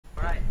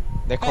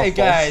Hey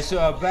guys, we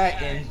are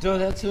back in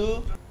Dota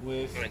 2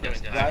 with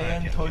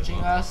Ryan coaching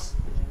us.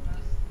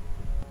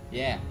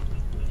 Yeah.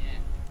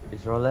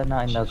 Is Roland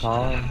not in the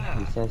call?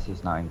 He says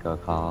he's not in the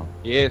call.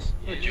 Yes.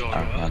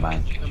 Never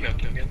mind.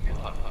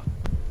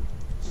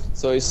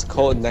 So it's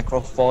called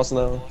Necroforce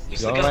now.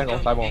 It's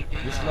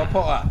no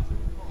pork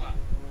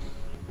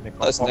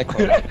That's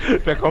Necro.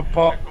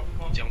 Necropop.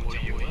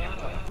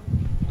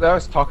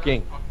 That's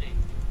talking.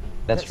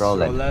 That's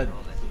Roland.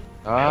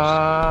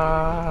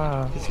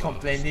 Ah. He's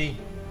complaining.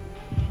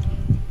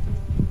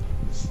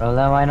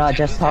 Roland, why not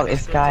just talk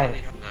this guy?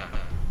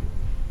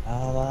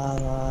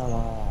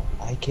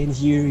 I can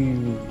hear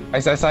you. I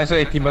said,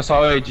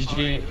 Timbersaw,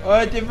 GG.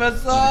 Oh,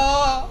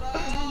 Timbersaw!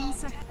 10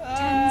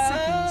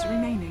 seconds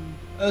remaining.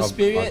 A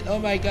spirit, oh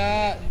my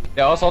god.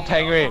 They're also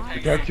tank, right?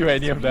 You can't kill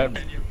any of them.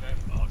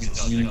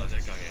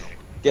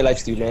 Get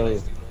lifesteal now.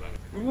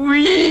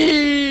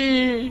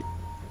 Wee!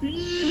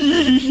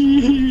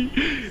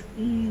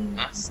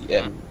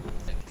 CM.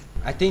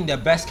 I think the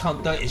best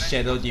counter is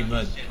Shadow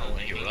Demon.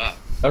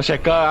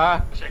 Shaker,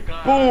 ah.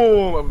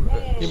 Boom!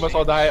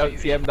 Timbersaw die,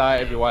 CM die,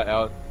 everyone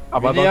else.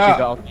 Abaddon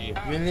trigger ulti.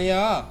 Really?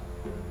 Ah.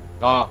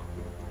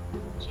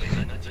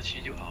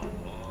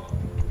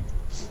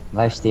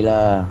 Life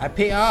stealer. I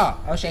pick up.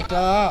 I'll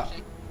Shaker.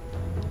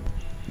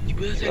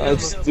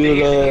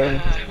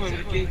 Lifestealer.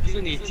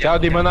 Shadow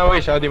Demon now,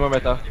 wait, Shadow Demon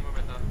better.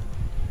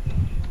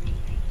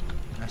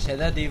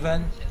 Shadow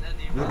Demon.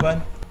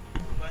 Ruben.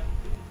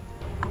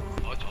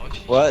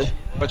 What?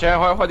 But Chen,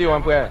 what do you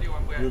want to play?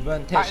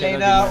 Ruben, take Shadow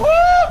Demon.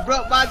 Woo!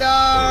 Broke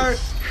mother!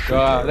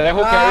 Then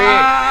who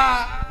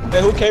carry?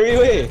 Hey, who carry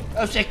way?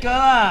 I'll Shaker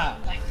lah.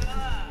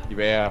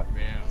 Yeah.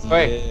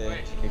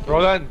 Wait,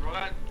 Roland.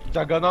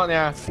 Juggernaut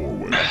yeah.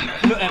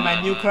 Look at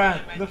my new crown.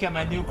 Look at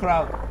my new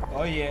crown.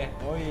 Oh yeah.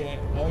 Oh yeah.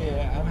 Oh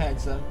yeah. I'm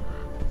handsome.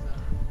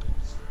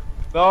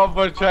 No,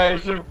 but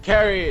Chen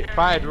carry.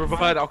 Fine,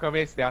 Ruben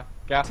Alchemist, yeah.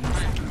 Yeah.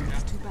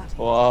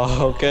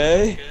 Wow,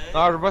 okay.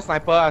 No, Ruben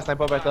Sniper,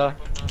 Sniper better.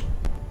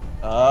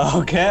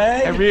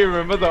 Okay. And we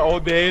remember the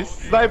old days.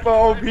 Sniper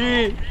OP.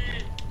 Yeah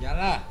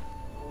lah.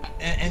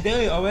 And then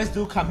we always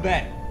do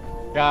comeback.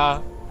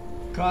 Yeah.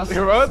 Cause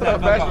You remember the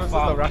Sniper match got versus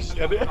farm. the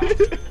Russian?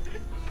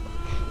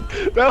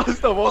 That was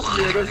the most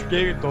weirdest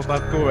game in Dota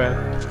 2, man.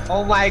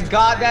 Oh my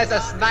god, there's a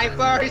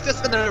sniper! He's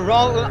just gonna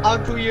roll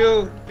onto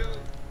you!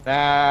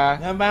 Nah.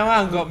 Number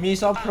one got me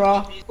so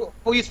pro.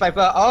 Who is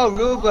sniper? Oh,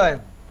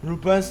 Ruben!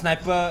 Ruben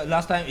Sniper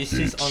last time is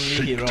his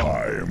only hero.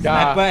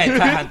 Yeah. Sniper and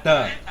Tide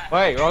Hunter.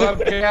 Wait,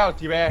 Roland KL,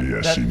 T-Man.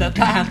 The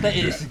Tide Hunter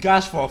is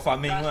Gush for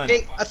farming one.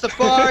 Take a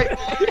support!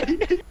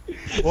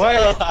 Wait,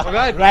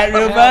 Roland. Right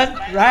Ruben?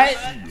 Right?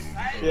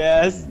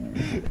 Yes.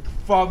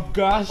 For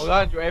Gush.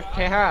 Roland, you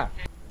FK, huh?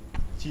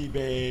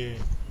 Chibe.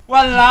 Oh,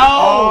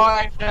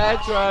 Walao!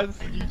 entrance,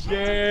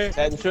 DJ.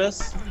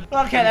 Entrance.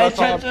 What can I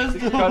changes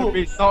It's gonna do?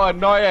 be so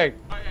annoying.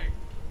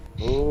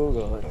 Oh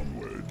god.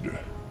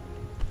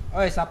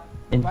 Oh, sup?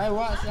 Why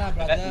what's up,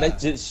 brother?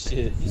 Legit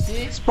shit. You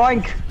see?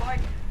 Spoink!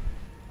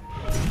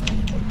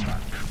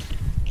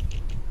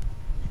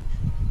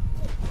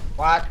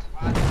 What?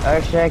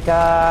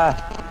 Earthshaker!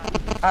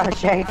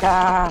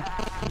 Earthshaker!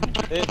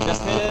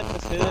 Just hit him,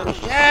 just hit him.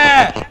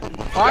 Yeah!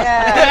 Oh,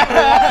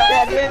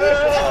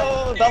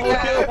 double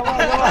kill, come on,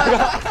 come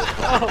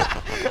on.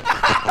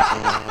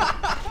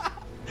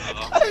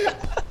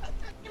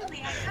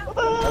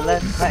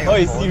 Oh,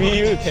 it's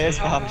CPU, test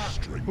farm.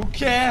 Who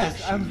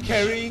cares? I'm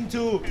carrying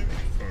too.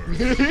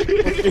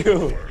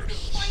 You.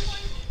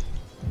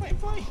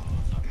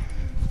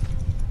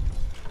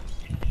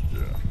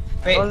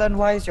 Wait, Roland,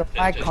 why is your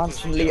mic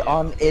constantly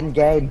on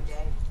in-game?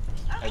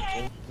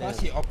 Because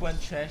he open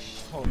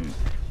trash hole.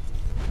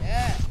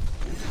 Yeah.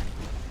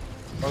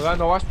 Roland,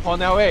 no watch porn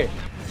now, eh?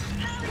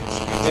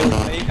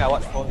 I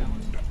watch phone.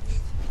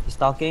 He's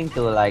talking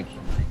to like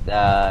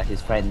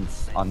his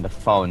friends on the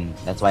phone.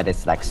 That's why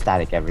there's like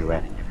static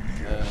everywhere.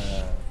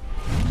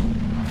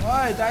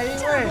 Oi, dying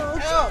way.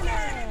 Help!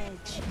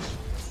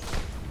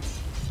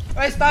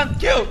 Wait, stun!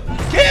 Kill!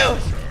 Kill!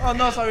 Oh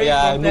no, sorry.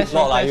 Yeah, From noob dash,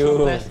 not from like dash, from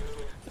you. dash.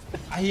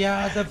 Aiya,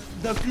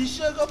 the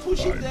fisher got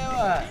push him there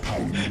what?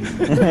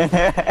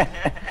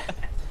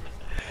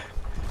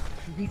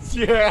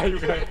 Yeah, you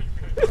guys.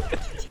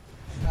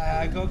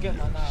 I go get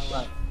mana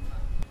what?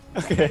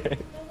 Okay.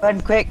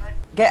 Run quick!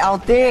 Get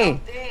ulti!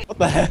 What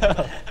the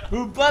hell?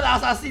 Ruben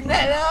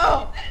assassinate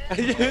now!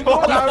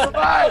 Hold on,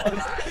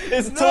 Ruben.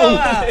 It's too No!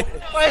 late.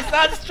 Why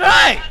stun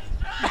strike?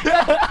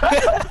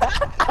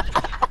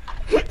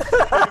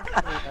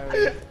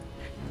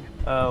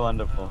 Oh,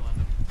 wonderful.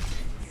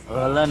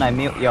 Roland, I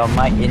mute your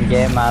mic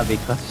in-game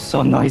because it's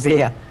so noisy.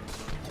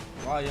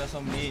 Wow, you're so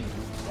mean.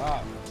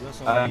 Wow, you're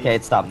so Okay, mean.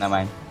 it stopped, never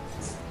mind.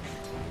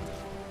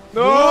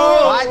 No!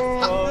 what?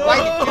 Why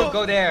did you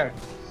go there?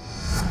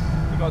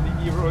 You got the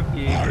hero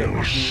team.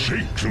 I'll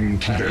shake them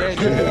to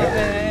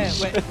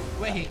death. Wait,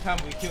 wait, he come,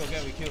 we kill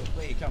again, we kill.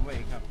 Wait, he come, wait,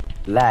 he come.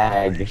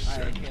 Lag.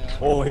 Alright, here.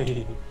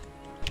 Oi.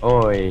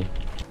 Oi.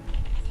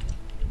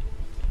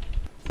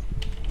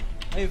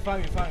 Hey, you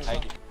found, you found, you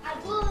found.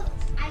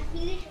 I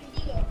finished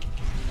video.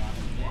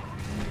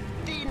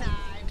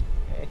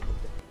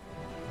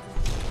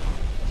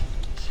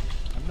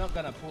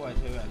 not gonna pull, I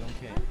tell you, I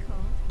don't care.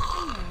 I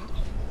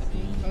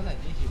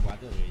think he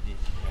wanted already.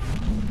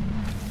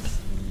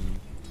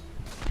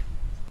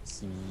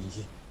 See.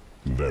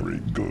 Very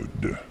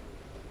good.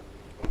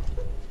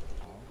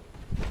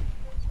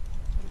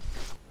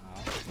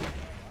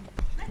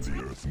 The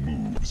earth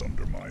moves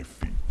under my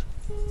feet.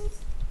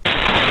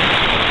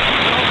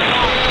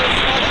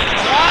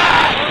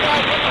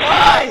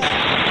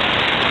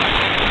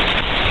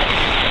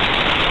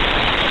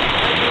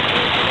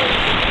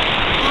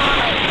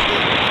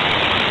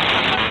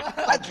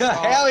 What the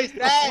hell is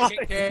that?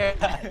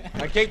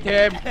 I kicked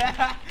him.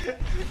 What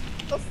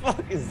the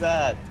fuck is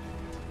that?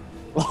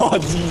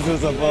 Lord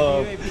Jesus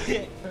above.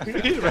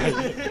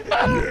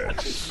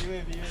 Yes.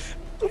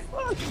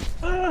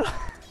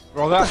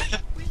 Wrong. I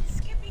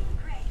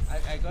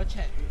got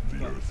check.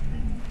 The earth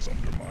moves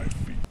under my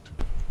feet.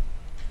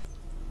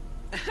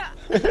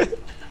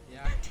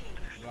 Yeah.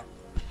 Rock.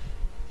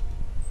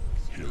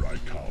 Here I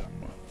come.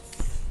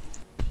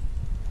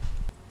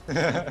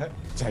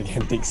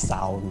 Gigantic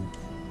sound.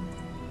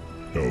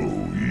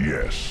 Oh,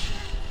 yes.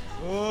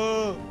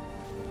 Oh.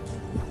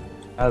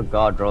 Oh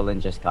god,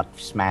 Roland just got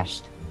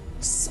smashed.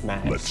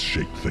 Smash. Let's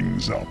shake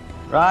things up.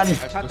 Run!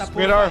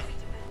 Spitter.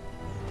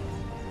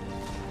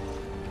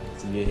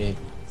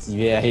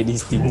 Yeah, I hate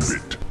these Move things.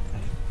 it.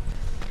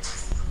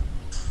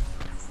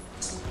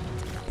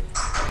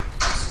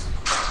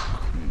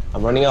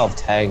 I'm running out of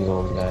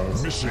tango,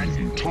 guys.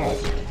 Missing top.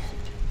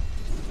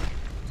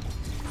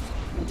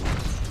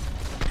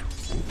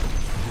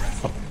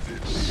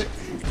 This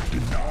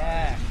denied.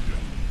 Yeah.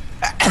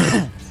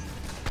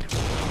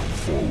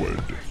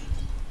 Forward.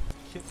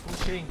 Keep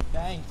pushing.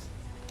 Thanks.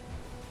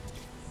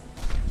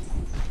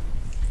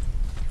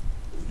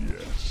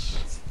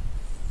 Yes.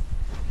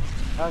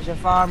 How's your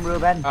farm,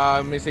 Ruben?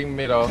 Missing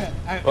middle.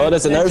 Well,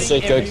 there's an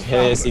snatching Earthshaker every farm.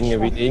 casing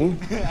everything.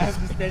 I'm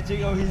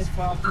snatching all his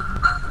farm.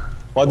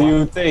 What do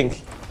you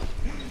think?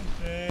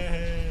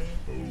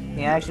 Can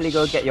you actually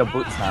go get your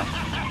boots now?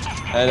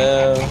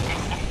 And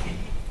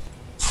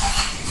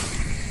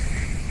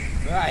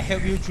Well, I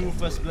help you through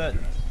first blood.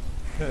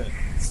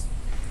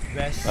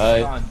 Right.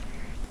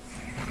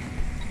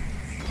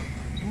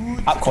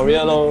 up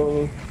Korea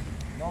lor.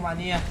 No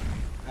money. I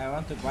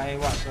want to buy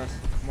what first.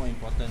 More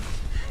important.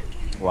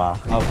 Wow.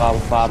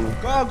 Farm.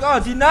 Go!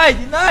 Deny!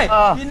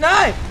 Ah.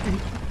 Deny!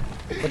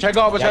 Check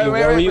out, Yeah, you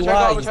wait, worry check why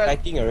out, he's check.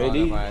 backing Oh,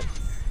 already. never mind.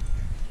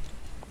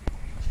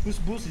 Whose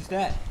boost is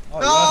that?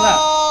 Oh, yours No!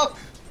 lah.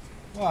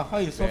 Wow, how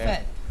you so Yeah.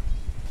 fat?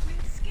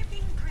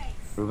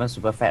 Ruben's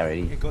super fat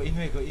already. Okay, go in.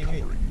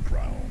 Covering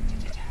ground.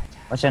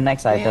 What's your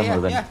next item,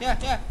 Ruben?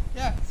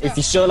 Yeah.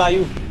 Fisher lah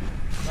you.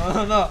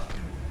 No.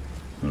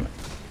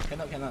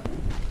 Cannot.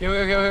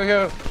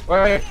 Here.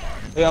 Wait.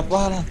 Eh apa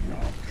lah?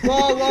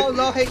 Whoa,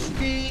 low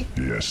HP.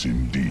 Yes,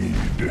 indeed.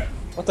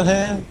 What the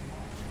hell?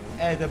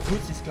 Eh, the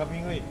boots is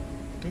coming, wait.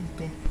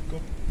 Come.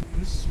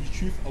 Let's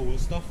retrieve our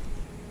stuff.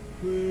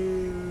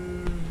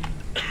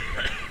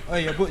 Oh,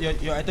 your boot,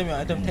 your item,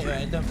 take your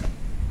item.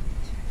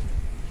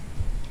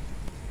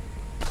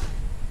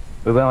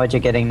 Ruben, what you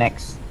getting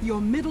next?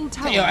 Your middle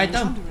tower your is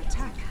item. under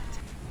attack.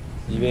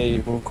 EBay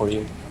move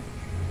Korea.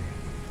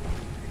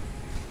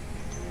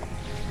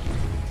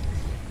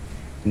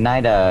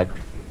 Neither.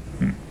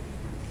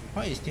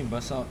 What is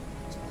Timbersaw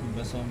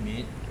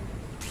mid?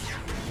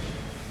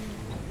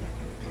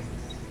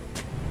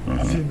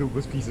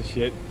 Noob's piece of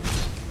shit.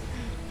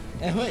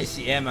 Eh, what is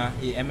CM ah?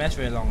 He MS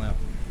very long now.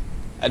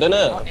 I don't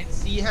know.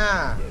 NC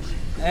ha.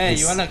 Eh,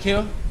 you wanna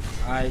kill?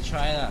 I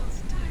try lah.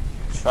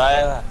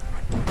 Try lah.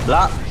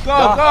 Block! Go!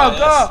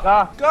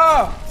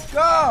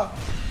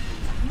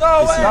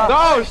 No way!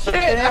 No,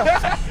 shit!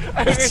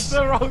 It's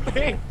the wrong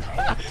thing.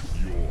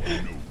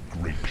 You're no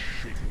great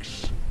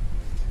shakes.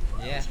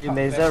 Yeah. You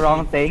made the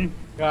wrong thing.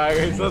 Yeah,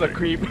 it's not a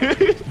creep.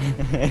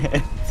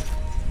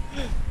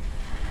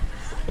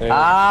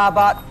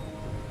 But...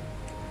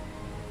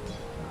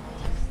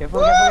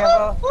 Careful.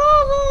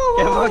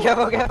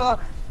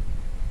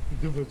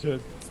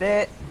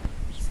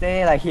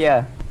 Stay like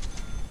here.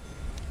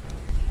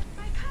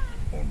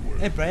 Onward.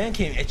 Hey, Brian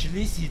can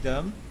actually see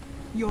them.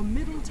 Your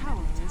middle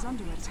tower is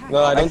under attack.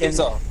 No, I don't think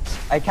so.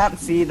 I can't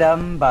see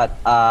them,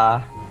 but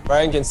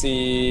Brian can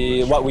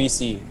see what we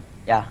see.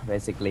 yeah,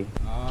 basically.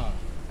 Oh.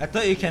 I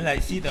thought you can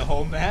like see the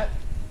whole map.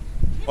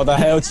 What the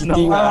hell,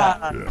 cheating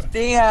lah?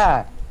 Cheating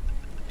ah!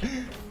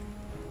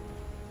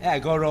 Yeah, I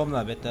go Rome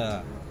lah,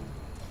 better.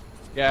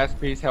 Yes,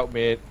 please help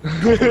me.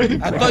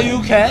 I thought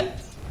you can.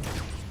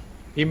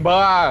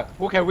 Timber,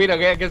 who can win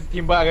against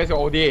Timber against your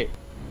OD?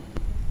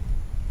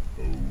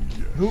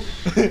 Nope.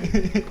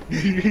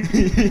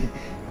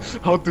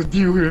 How to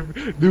deal with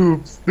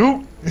noobs?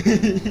 Noob.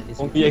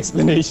 Only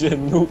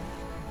explanation. Nope.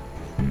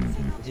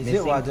 Is it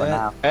Missing what for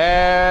now.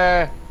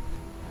 Eh.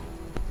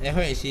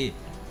 Where is he?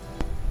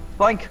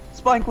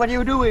 Spoink, what are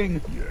you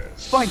doing?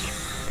 Yes. Spoink!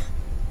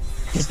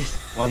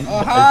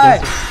 Oh, hi!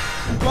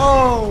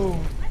 Go!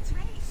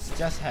 It's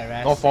just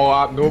harass. No follow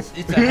up, noob.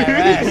 It's a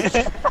harass.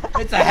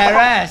 It's a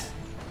harass.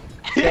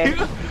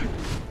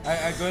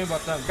 I going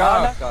bottom.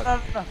 God.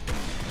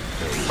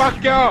 Fuck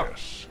you!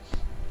 Yes.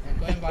 I'm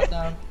going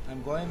bottom.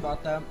 I'm going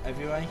bottom.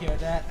 Everyone hear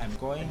that? I'm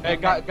going Hey,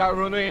 bottom. got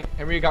rune, eh?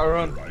 Henry got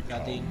rune.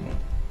 Nothing.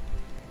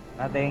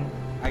 Nothing.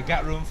 I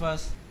got room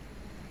first.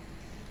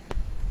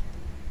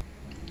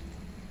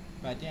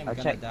 But I think I'm I'll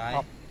gonna check die.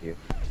 top you.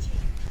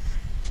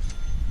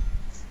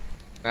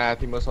 Nah,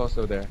 Timbersaw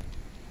still there.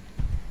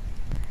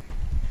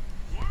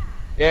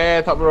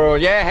 Yeah, top row.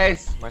 Yeah,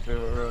 Haze. My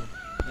favorite room.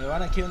 You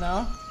wanna kill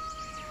now?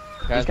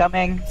 He's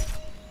coming.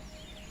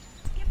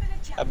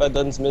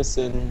 Abaddon's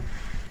missing.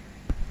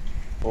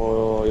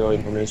 For your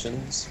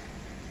informations.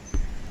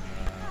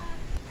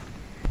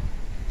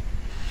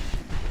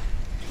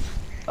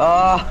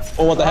 Oh,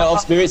 Oh, what the hell?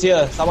 Spirits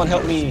here. Someone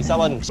help me.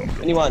 Someone.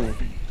 Anyone.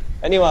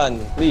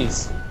 Anyone,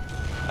 please.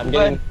 I'm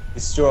getting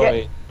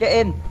destroyed.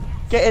 get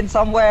in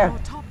somewhere. Your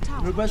top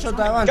tower Ruben is shot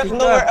under that one. Got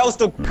nowhere else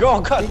to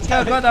go. God Go,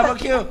 damn go it. double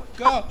kill.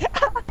 Go.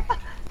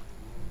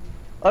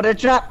 Oh, the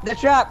trap, the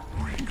trap. Go.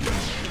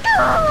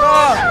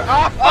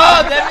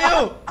 Oh, damn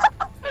you.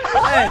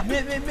 Hey,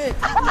 mid.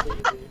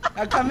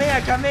 I'm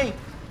coming.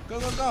 Go.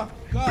 Oh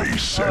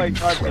my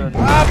god, dude.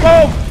 Ah,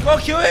 boom. Go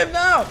kill him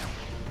now.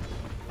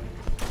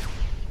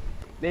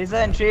 Laser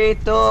in 3,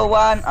 2,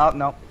 1. Oh,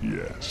 no.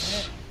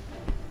 Yes.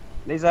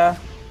 Laser.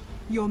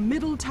 Your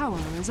middle tower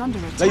is under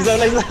attack. Laser.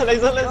 Go.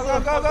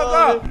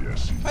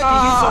 Yes. Why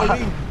did he so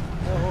ring?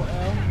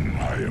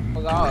 I am.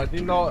 Oh, I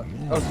didn't know it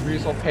was really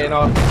so pain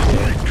off. I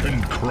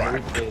can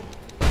crack.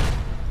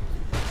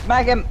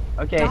 Smack him.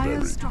 Okay.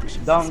 Dire's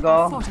structures Don't are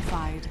go.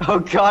 fortified. Oh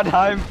god,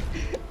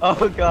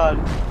 Oh god.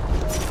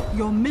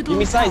 Your middle Give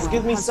me sights, tower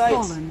give me has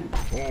sights. fallen.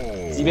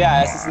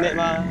 CBI assassinate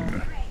ma.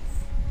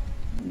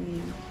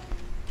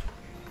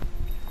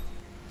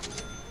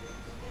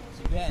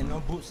 CBI no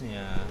boots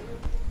niya.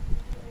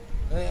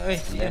 Hey,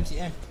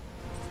 CM.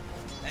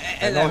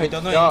 I know We it.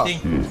 don't know Yeah.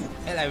 anything.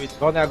 Like we.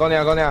 Go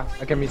there.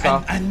 I can miss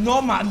out. I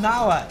know my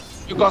now.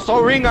 You got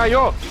so ring,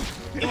 yo.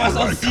 It was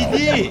on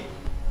CD.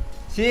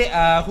 See,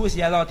 who's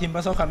yellow?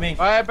 Timbersaw coming.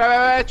 Alright,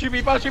 back. 3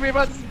 people,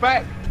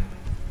 back.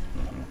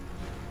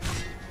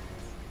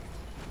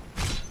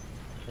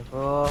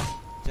 Oh.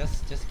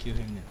 Just kill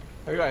him.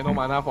 I got no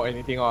mana for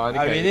anything or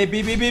Ah, really?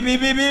 B.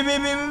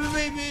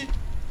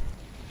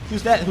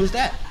 Who's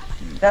that?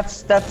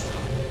 That's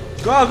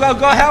Go! Help!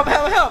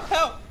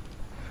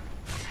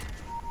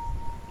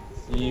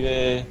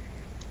 CBI.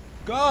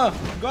 Go,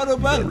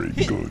 Ruben. Very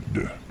Hit.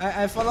 good.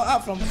 I follow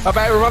up from.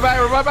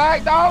 Run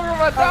back, down.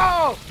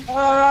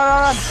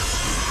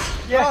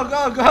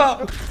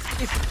 Go.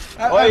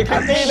 Oi,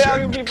 come here,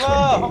 you people.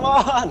 Come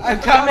on. I'm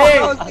coming.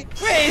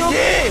 Where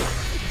is he?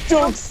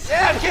 Jokes.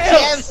 Yeah,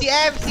 kill.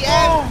 CM.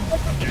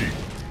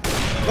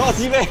 Go,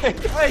 CBI.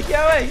 Wait,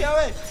 here,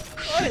 wait.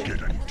 Take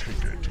it and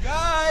take it.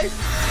 Guys.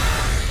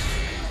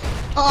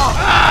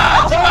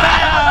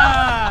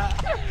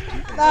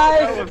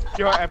 That was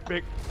pure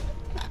epic.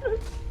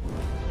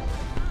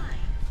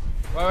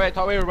 Wait,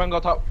 top way, Ruben, go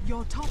top.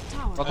 Your top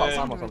tower Go top is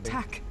farm or under something.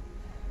 attack.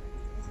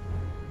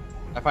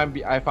 I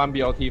found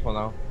BLT for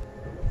now.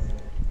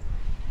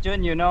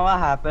 Jun, you know what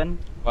happened?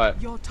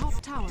 What? Your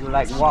top tower You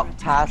like is walk under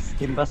attack. past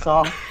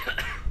Timbersaw.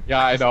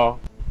 Yeah, I know.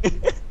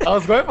 I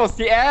was going for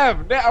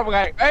CM. Then I'm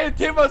like, hey,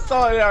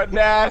 Timbersaw,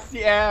 nah,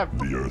 CM.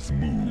 The earth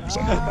moves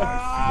under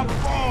my feet.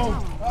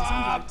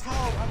 I'm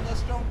the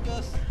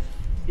strongest.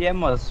 TM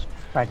was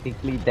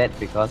practically dead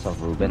because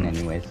of Ruben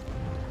anyways.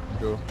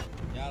 True.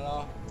 Yeah,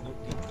 lor. No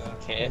thinker.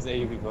 KSA,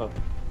 you people.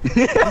 He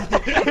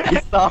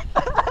saw.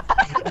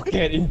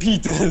 Get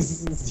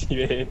impedance,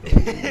 CBI.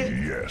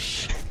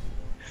 Yes.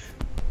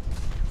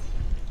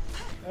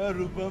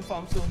 Ruben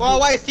farm so Oh,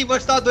 what is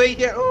Timbersaw doing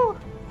here? Oh,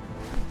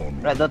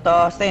 Red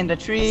Dotto, stay in the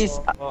trees.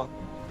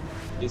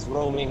 It's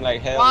roaming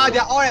like hell. wow,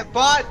 they're all at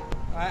bot.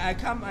 I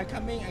coming.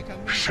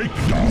 Shake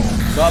down.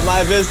 Not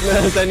my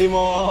business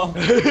anymore.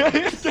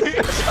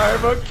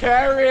 I'm a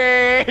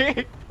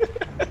carry.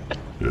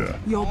 Yeah.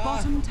 Your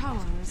bottom tower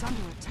is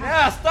under attack.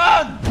 Yeah,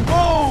 stun! Boom!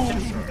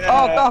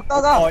 Oh, go.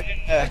 Oh, I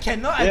yeah.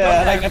 cannot, I Yeah,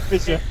 don't like have. that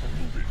picture.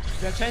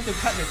 They're trying to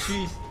cut the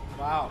trees.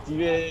 Wow.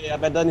 CBI,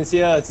 Abaddon is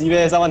here.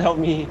 CBI, someone help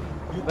me.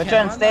 You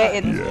Bertrand,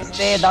 cannot.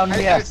 stay down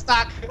here. I'm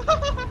stuck.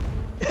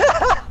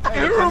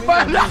 Hey, you're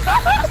coming to me.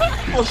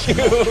 Fuck you.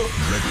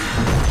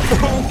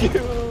 Fuck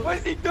you. What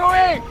is he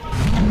doing?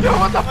 Yo,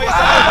 what the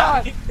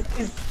fuck?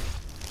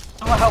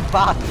 Someone help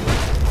Bart.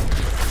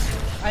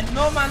 I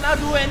know mana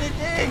do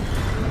anything.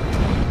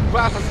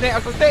 Well,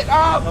 assassinate.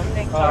 Oh!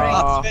 Something, sorry.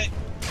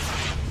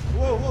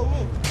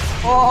 Whoa.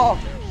 Oh,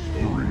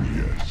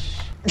 Yes.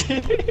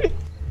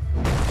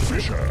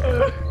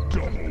 Fisher.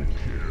 Double kill.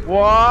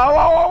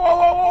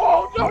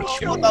 Whoa! No,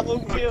 Kill, double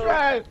kill.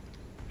 Right.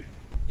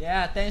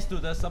 Yeah, thanks to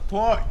the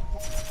support.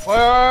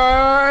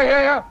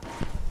 Yeah.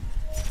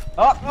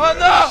 oh, Oh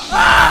no!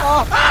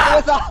 Ah!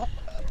 oh,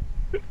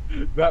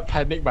 That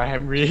panic by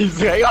Henry.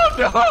 He's like,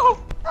 oh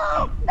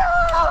no!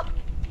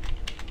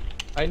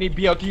 I need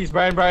BLTs,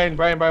 Brian,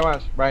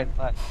 watch. Brian.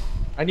 What?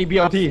 I need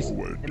BLTs. They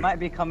Forward. might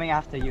be coming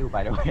after you,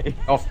 by the way.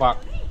 Oh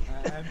fuck.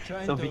 I'm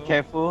trying So to. be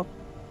careful.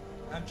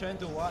 I'm trying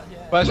to what?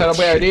 Yeah. But Shadow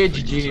Boy already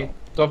GG.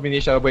 12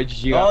 minutes Shadow Boy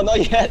GG. Oh, not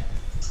yet.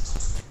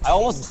 I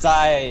almost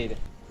died.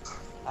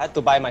 I had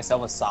to buy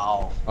myself a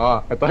sow.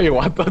 Oh, I thought you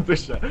wanted to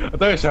share. I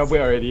thought you shared away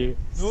already.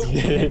 Nope.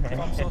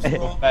 I'm so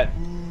slow. But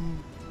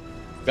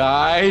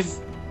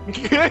Guys! I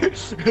haven't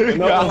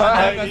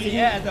seen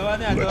yet. The one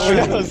that I Oh,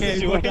 yeah, go. Okay,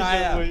 you go situation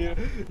die. over here.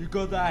 You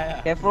go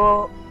die.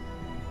 Careful.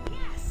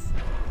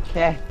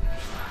 Okay.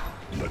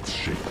 Let's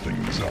shake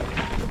things up.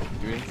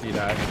 You didn't see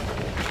that.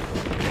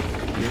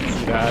 You didn't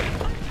see that.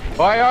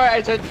 Oi,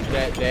 I just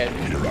dead. Here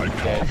I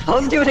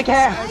come. Don't you take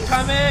care. I'm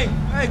coming.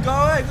 Hey, go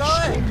away, go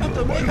away. Come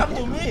to me, come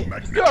to me.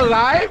 You're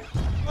alive?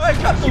 Hey,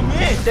 come to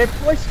me. They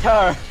pushed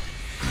her.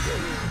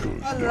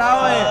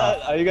 Allow it.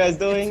 What are you guys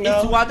doing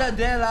It's now? water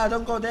there lah.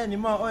 Don't go there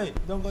anymore. Oi,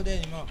 don't go there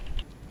anymore.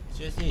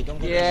 Seriously, don't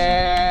go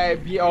there. Yeah,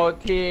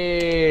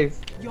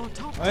 BOTs. Your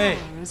top Hey.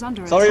 tower is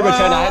under Sorry, attack.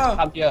 Bertrand, I had to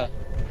come here.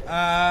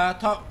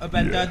 Top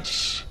abandoned.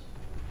 Yes.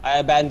 I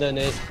abandoned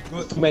it.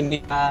 Good. Too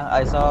many.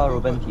 I saw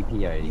Ruben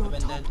TP already. Your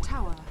top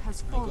tower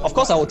has fallen. Of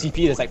course, I will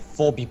TP. There's like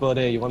 4 people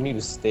there. You want me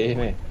to stay,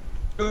 man?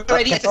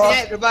 Ready,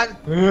 assassinate, Ruben.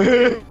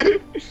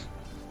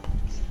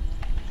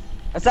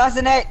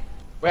 Assassinate.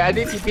 Wait, I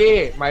did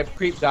TP. My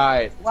creep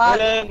died. What?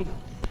 Dylan!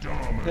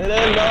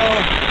 Dylan,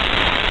 no!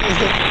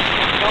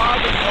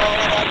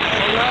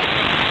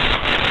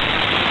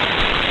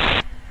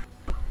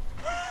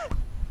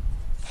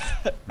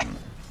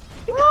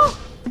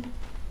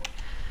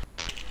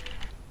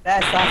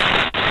 That's that.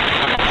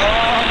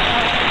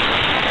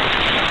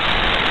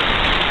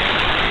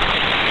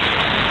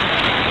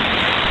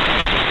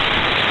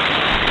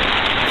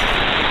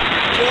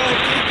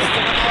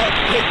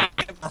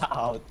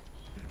 Out.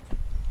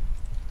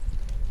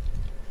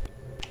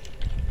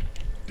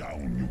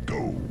 Down you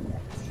go.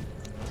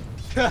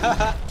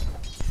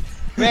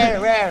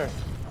 Where?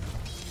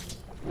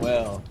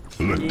 Well,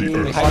 Let the you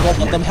earth can go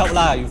bottom help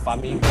lah, you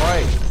farming.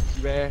 Oi,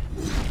 where?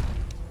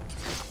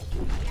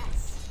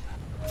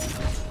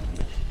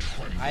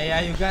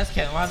 You guys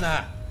can one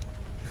ah.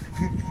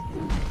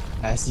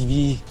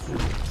 CV.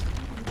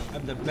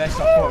 I'm the best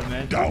support,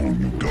 man. down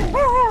you go.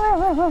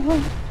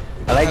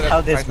 I like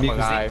how this Find some music.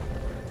 alive.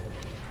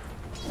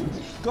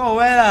 Go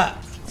away lah.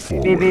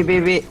 Forward.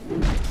 Beep.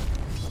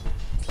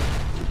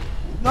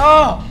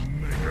 No.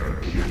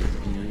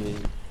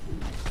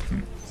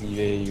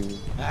 CV, you.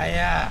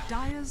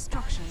 Dire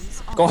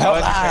structures are Go help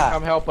Someone can lah!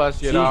 come help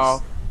us, you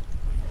know.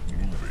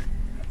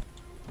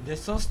 They're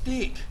so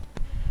stick.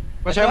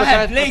 But I don't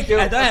have blink. you.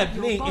 I don't have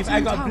Your blink. If bottom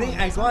I got tower blink,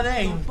 I is go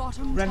there your and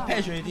bottom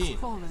rampage tower already. has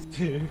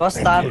fallen. Go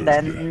stun,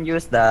 then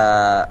use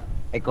the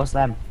Echo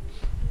Slam.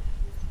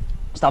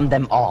 Stun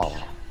them all.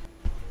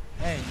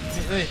 Hey,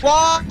 wait.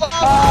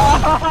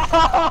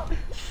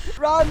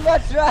 Run,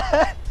 let's run!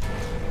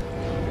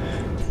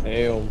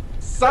 Damn.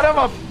 Son of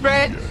a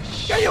bitch!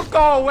 Can you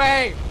go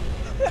away?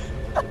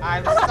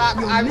 I'm stuck.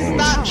 No.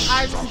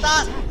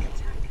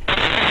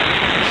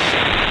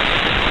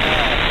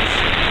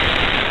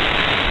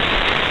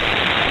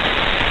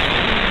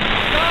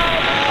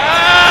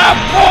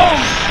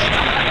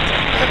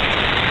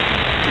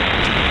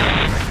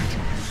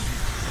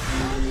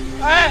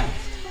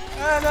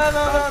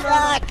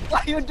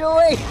 What are you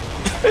doing?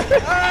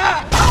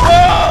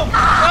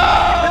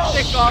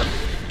 Take off.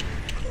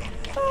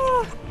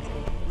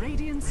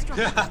 Radiant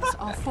structures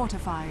are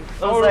fortified.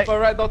 Oh, Ruben,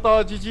 Red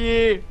DotA,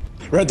 GG.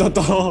 Red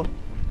DotA.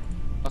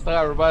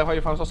 Astaga, Ruben, why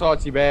you farm so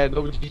salty, man?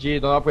 Don't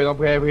GG, don't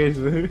pray, please.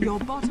 Your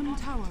bottom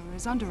tower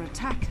is under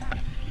attack.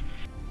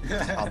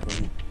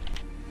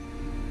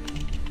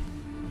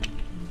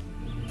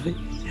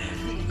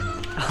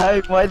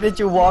 Why did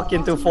you walk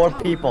into 4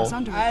 people? Is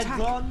under I attack.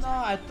 don't know.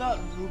 I thought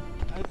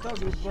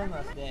Ruben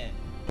was there.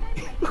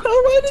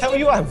 Tell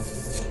you I'm.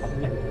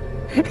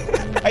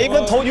 I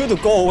even told you to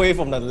go away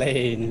from the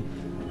lane.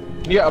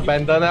 Need to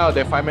abandon now,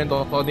 the 5-man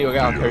DotA need to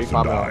get our The carry earth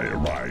and farm. I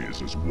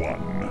rise as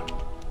one.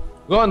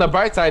 Go on the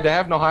bright side, they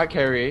have no hard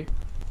carry.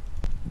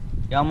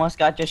 You almost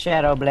got your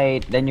Shadow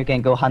Blade, then you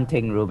can go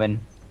hunting, Ruben.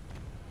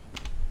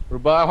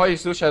 Ruben, why you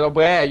still Shadow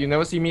Blade? You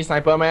never see me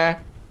sniper, man?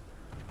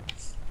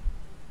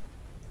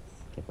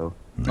 Careful.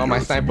 No, my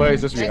sniper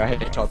is just real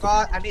headshot.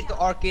 God, I need to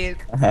orchid.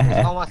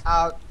 It's almost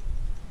out.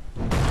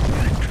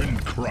 Can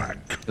crack.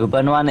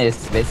 Ruben 1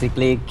 is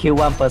basically kill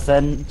one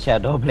person,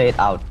 Shadow Blade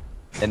out,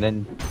 and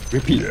then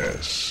repeat.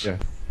 Yes. Yeah.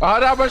 Oh,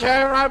 no,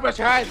 Bertrand,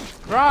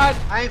 run!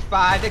 I'm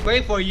fine. They're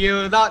going for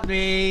you, not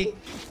me.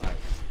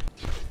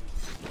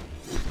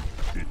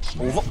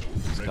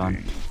 It's gone.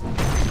 ready.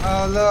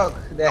 Oh look,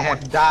 they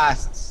have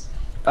dusts.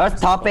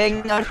 Earth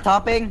topping.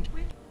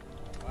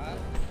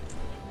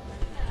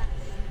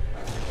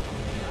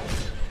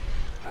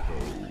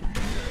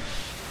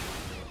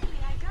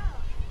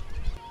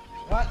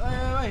 What?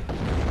 Wait.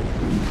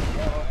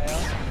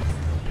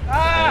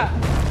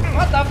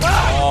 What the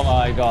fuck? Oh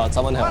my god,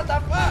 someone help. What the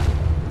fuck?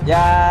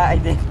 Yeah, I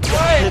think. Wait,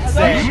 I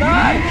don't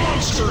die.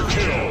 Monster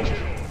kill.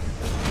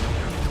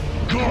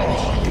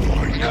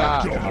 God,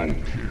 Yeah. double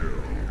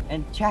kill.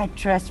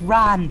 Enchantress,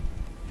 run!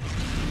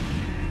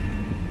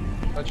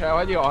 Bertrand,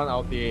 why do you on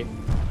ulti?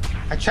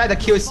 I tried to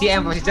kill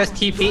CM, but he just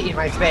TP in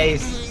my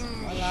face.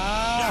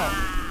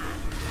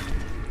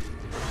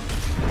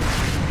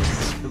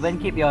 Ruben,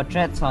 keep your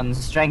threats on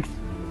strength.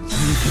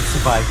 You can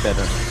survive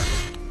better.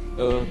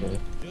 Okay.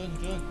 Jun.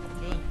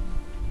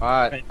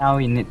 Alright. Right now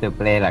we need to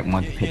play like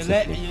more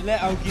defensively. You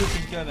let our gear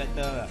tinker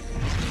better.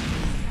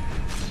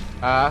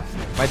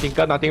 My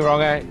tinker nothing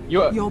wrong eh.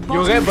 You Your get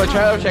bottom virtual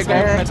tower check is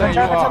better under than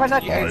you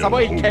are.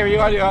 Someone in carry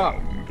on you.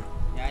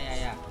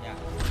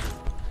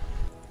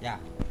 Yeah.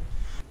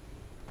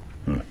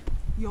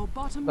 Your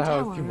bottom The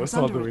hell tower he was is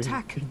not under doing?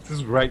 attack. He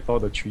just right all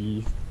the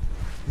trees.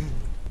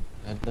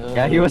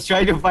 Yeah, he was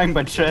trying to find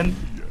Bertrand.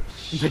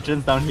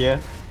 Bertrand's down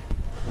here.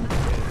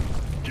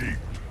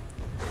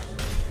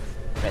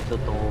 Red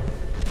Toto.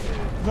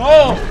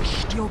 No!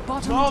 Your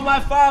bottom No, my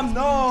farm!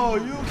 No!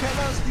 You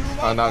cannot steal my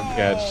farm! Not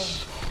good.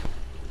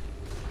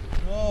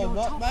 No, Your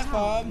not top my tower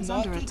farm, is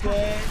not under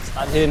today.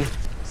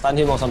 Stun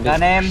him or something.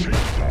 Gun him.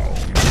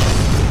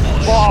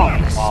 Wow,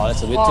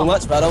 that's a bit too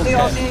much, but okay.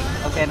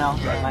 Okay, now.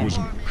 Fine.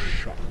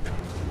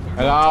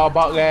 Hello,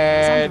 bot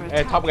lane. It's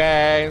under Top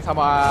lane.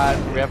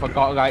 Someone. We have a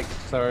god like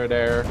sir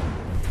there.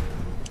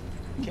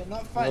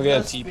 Cannot fight Go get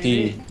a the TP.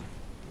 spirit.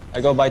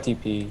 I go buy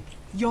TP.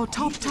 Your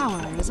top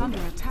tower is under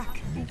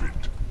attack.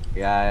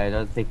 Yeah, I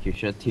don't think you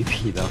should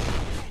TP though.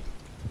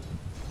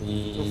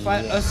 To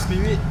fight a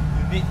spirit,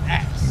 you need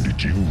axe.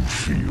 Did you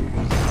feel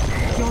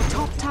Your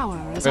top tower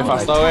is Wait under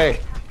faster attack. way.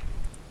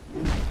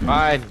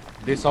 Fine.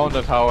 Disown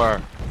the tower.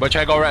 But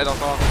I go red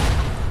also.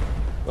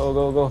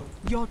 Go.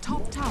 Your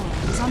top tower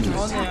is under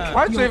attack.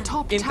 What's Your with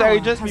top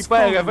intelligence tower has people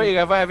at level fallen.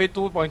 11 having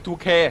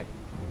 2.2k?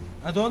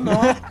 I don't know.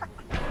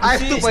 I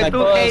have See,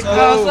 2.2k I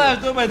also too. have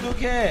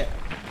 2.2k.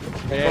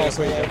 Yeah, Is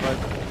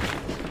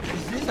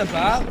this a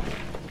bug?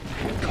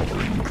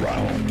 covering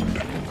ground?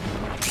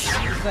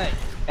 It's like,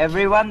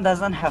 Everyone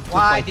doesn't have to.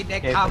 Why did they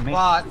come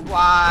bot?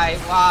 Why?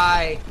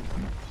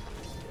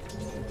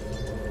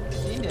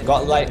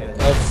 Got like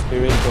Earth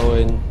Spirit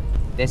going.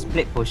 They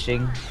split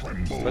pushing.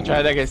 But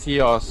try that can see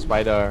your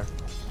spider.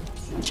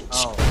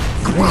 Oh.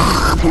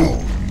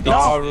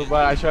 Oh, Ruben,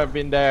 I should have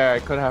been there. I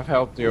could have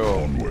helped you.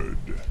 Onward.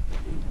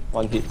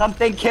 One hit.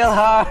 Something kill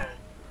her.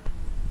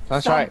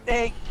 That's right.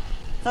 Something.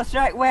 That's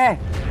right. Where?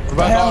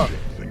 Ruben, no.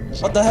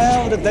 What the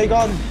hell? Did they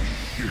gone?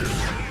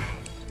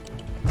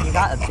 You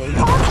got a thing.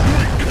 no,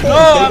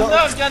 I'm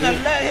not gonna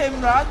let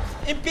him run.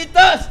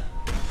 Impetus!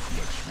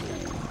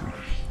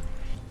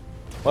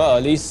 Well,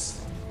 at least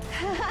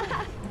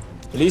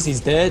he's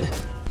dead.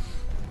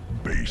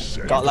 Base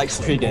Got like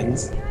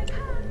Strigens.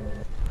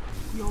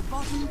 Your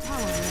bottom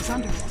tower is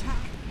under attack.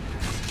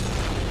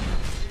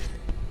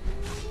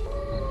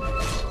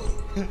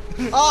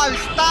 Oh, I'm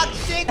stuck.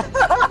 Shit.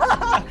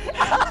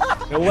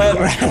 The web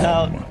ran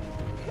out.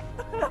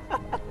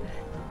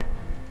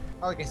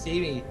 Oh, you can see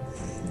me.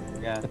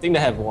 Yeah. I think they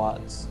have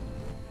watts.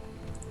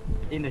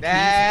 In the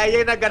Nah,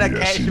 you're not gonna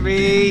catch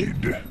me.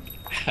 Indeed. trees.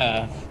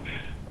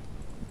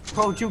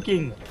 Pro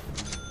juking.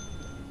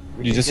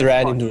 You just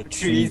ran into a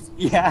tree. Trees.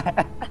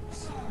 Yeah.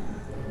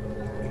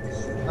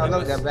 Oh,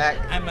 look, they're back.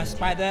 I'm a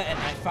spider and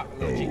I fuck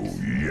Oh, logics.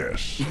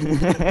 yes.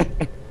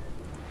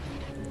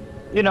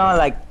 You know,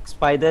 like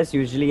spiders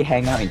usually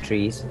hang out in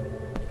trees.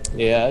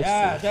 Yeah,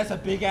 Yeah, that's a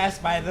big ass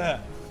spider.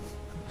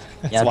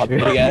 Yeah, one true.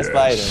 big ass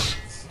spider.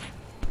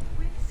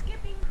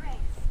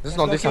 This is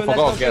not this. I Let's forgot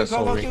go, to get a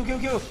soul kill. ring.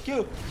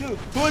 Kill.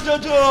 Who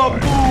Jojo?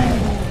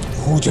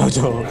 Who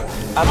Jojo?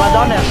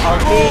 Abaddon and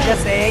Ulti,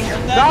 just saying.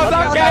 No,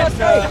 Contest.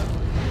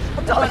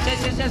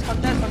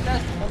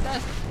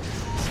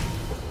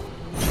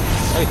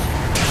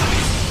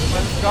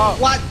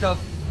 What the?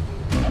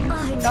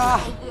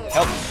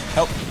 Help!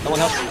 Someone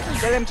help!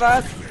 Kill him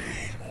first.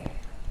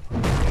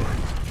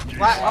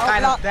 What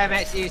kind of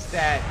damage is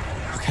that?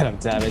 What kind of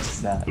damage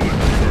is that?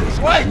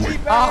 Why, G-Bag?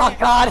 Oh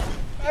god.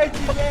 Why,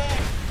 G-Bag?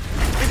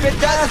 If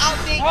it does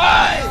outing.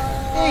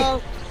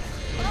 Why?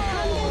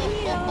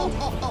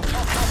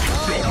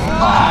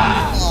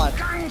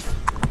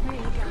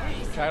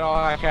 Try all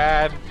I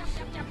can.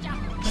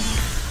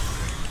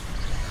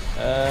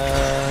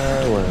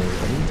 Well.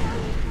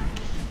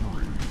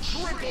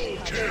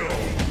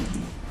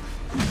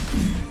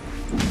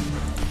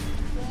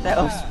 That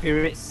was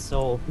Spirit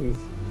Soul.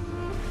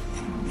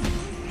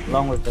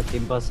 Along with the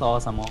Timber Saw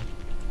some more.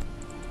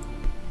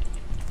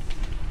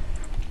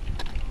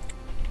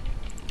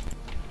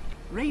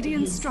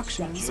 Radiant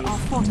structures are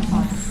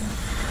fortified.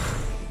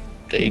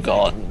 They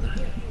gone.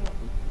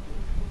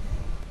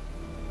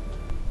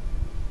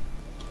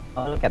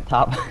 Oh, look at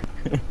top.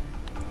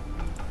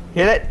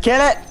 Kill it! Kill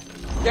it!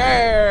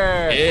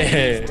 Yeah!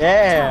 Yeah!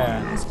 Yeah!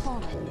 Has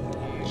fallen.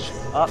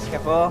 Oh,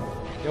 careful.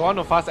 They want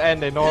to fast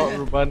end, they know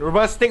Ruben.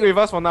 Ruben, stick with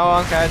us from now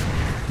on, guys.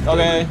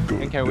 Okay,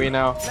 Then can win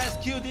now. Let's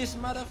kill this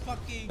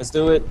motherfucking let's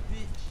do it.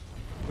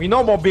 We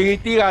know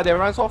mobility lah, they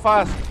run so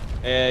fast.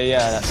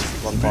 Yeah, that's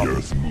one The problem.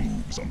 earth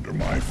moves under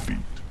my feet.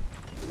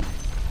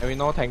 And we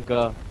know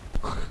tanker.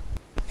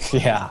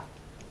 Yeah.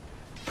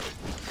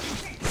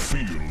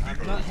 Feel the I'm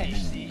not earth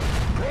HD. move.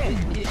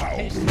 HD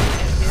okay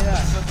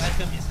lah, because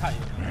item is high,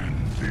 you know.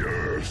 The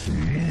earth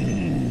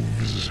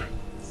moves.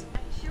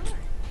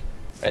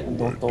 Red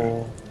Toto.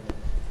 Oi.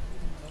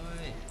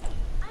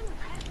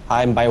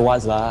 I'm by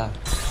watts lah.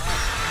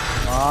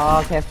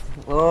 Oh,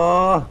 careful.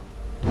 Oh.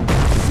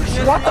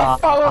 What the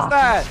fuck was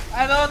that?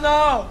 I don't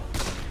know.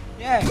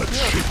 Yeah, Let's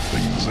shake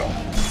things up.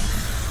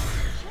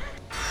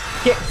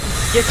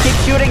 Just keep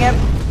shooting him.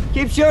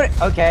 Keep shooting.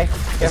 Okay.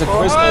 It's a Careful.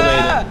 crystal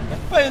maiden.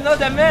 But you know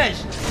damage.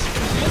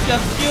 Use your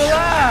skill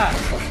lah.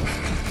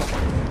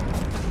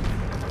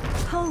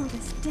 Hold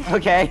is dead.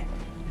 Okay.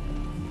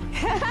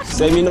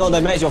 Say me no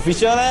damage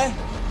official eh?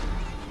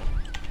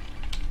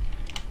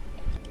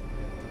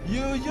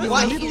 You use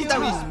Why your he skill the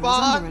lah. Is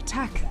respawn? under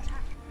attack.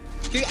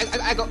 Okay,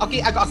 I got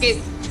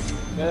okay.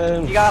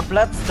 You got a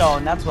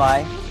bloodstone, that's why.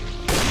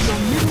 Your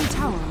middle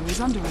tower is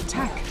under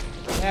attack.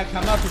 Yeah,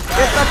 come out to It's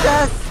die. a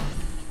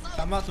death.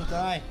 Come out to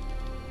die.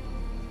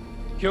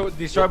 Kill,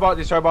 destroy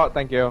bot,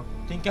 thank you.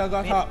 Tinker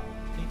got top.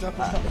 Tinker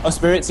put top. Oh,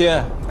 spirits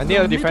here. I need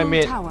Your to defend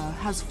middle mid. tower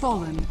has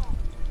fallen.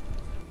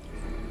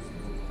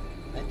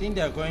 I think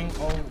they're going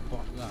all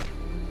bot lah.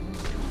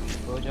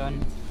 Go,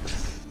 John.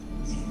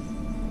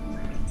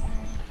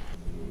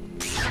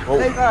 Oh,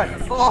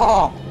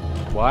 Oh!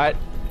 What?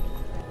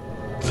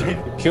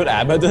 killed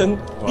Abaddon?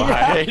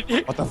 Why?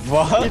 What the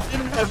fuck? He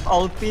didn't have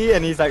ulti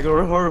and he's like,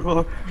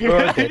 What?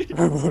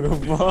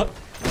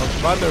 I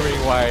was wondering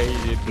why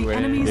he didn't do The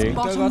enemy's anything.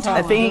 bottom tower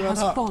I think-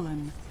 has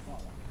fallen.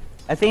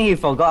 I think he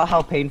forgot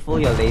how painful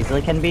your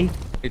laser can be.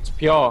 It's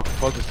pure. Of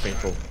course it's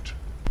painful.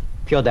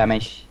 Pure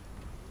damage.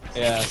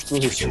 Yeah, screw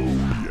his shit.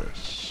 Oh,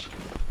 yes.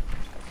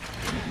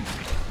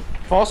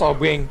 Force or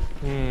wing?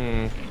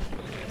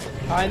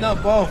 I know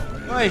both.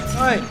 Oi,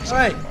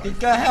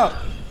 Tinker help.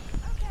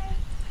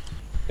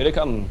 Here they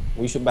come.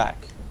 We should back.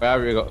 Where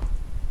we go?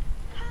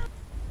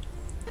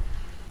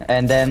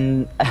 And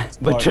then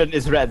Bertrand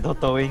is red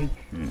dotoing.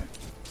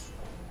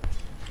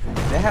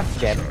 They have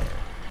gem.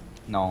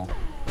 No.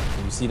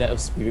 You see that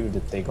spirit with the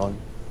Dagon?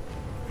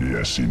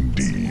 Yes,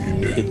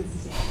 indeed.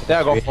 Then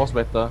I got force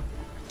better.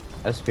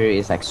 A spirit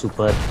is like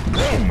super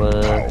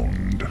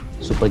Bound.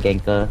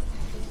 ganker.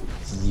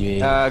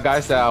 Yeah.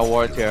 Guys, there are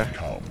wards here.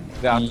 Come.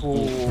 There are two.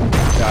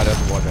 Yeah,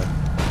 there's one there.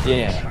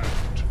 Yeah.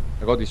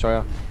 I got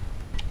destroyer.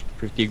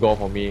 50 gold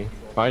for me.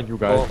 Fine, you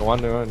guys. Oh.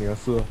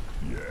 1-4.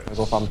 I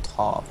go from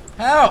top.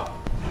 Help!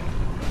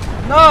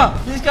 No!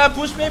 This guy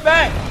pushed me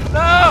back!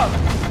 No!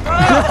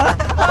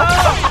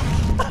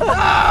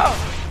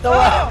 No!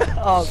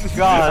 Oh I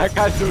god.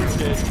 can't do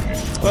shit.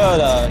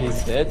 Well,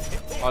 he's dead.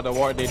 Oh, the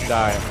ward didn't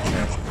die.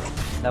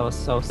 That was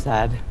so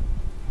sad.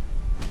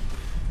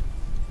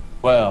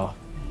 Well.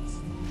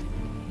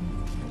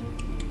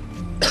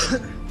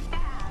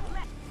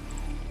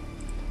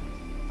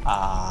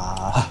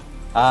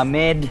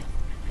 Mid.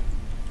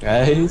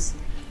 Guys.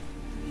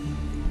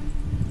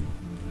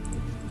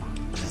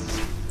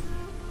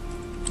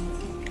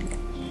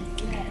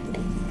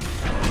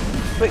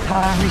 Quick,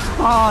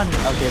 respawn!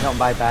 Okay, not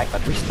buy back,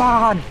 but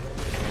respawn!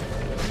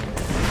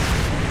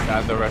 I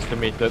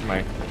underestimated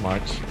my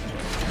march.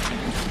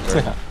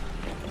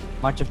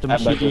 March of the I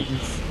bet you-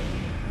 Machines.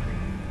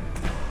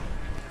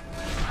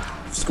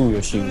 Screw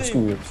your shield.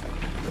 Screw your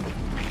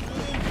shield.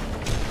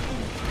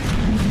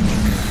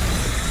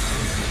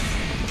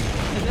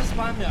 Just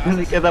find me.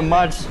 Look at the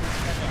march.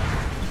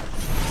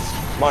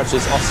 March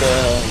is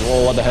awesome.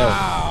 Whoa, what the hell?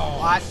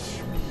 What?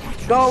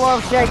 Go,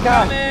 Wolf Shaker!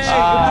 Coming!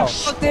 Ah. I'm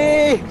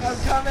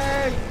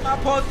coming! My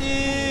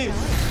potty!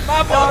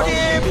 My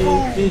potty!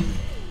 Boom!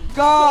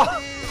 Go!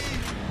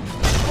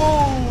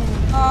 Boom!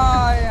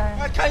 Ah, yeah.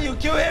 Why can't you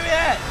kill him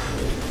yet?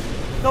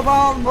 Come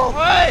on, Wolf!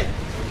 Oi!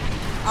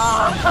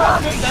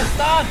 Took the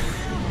stun!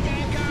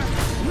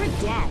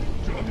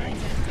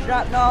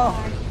 Shrapnel!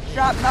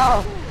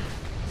 Shrapnel!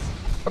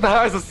 What the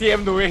hell is the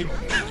CM doing?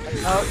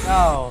 Oh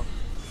no!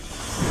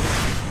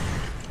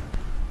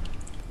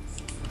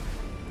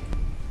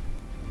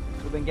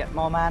 We can get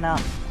more mana.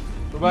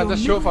 Ruben,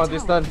 just shoot from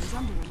distance. Is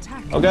under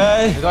attack.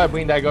 Okay. That's why I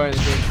bring dagger in the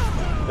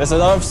game. There's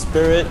an earth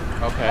spirit.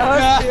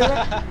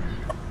 Okay.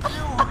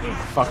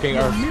 Fucking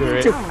earth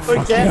spirit.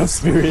 Fucking earth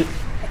spirit.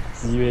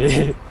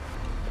 Yeah.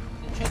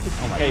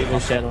 Okay, even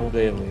channel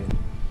there, man.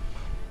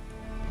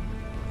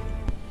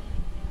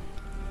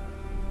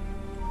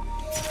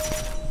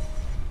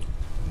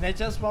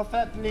 Nature's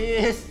prophet,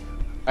 please!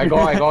 I go,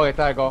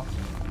 later I go.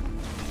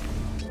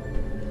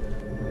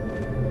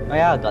 Oh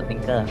yeah, I got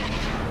Tinker.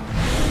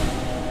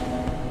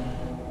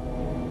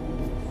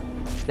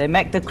 They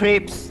make the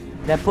creeps.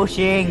 They're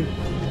pushing.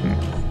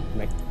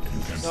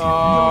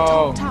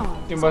 No! tower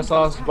is Timber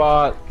soft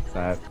spot.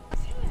 Sad.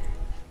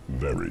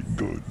 Very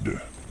good.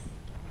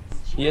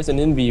 He has an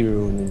envy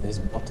rune in his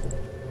bottle.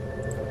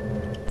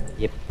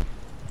 Yep.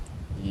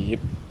 Yep.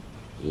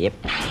 Yep.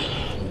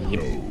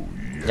 Oh,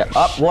 Yep.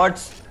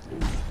 Upwards.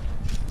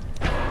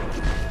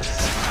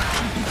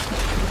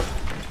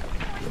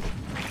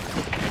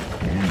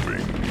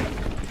 moving.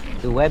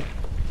 Do web.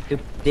 Do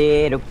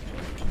de do.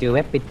 Do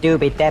web. Do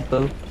be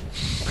tabu.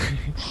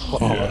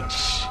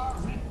 Yes.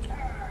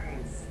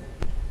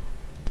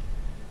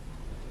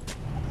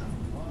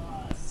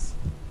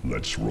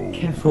 Let's roll.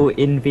 Careful,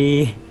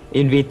 Envy.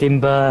 Envy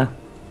Timber.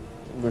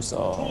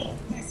 Timbersaw.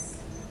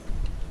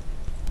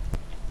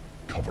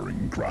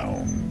 Covering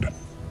ground.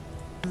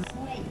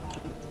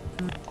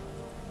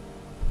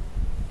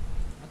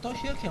 thought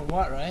here can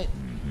what, right?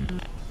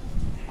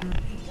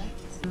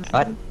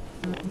 What?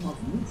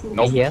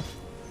 Nope. Here?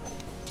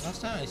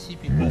 Last time I see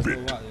people go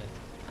what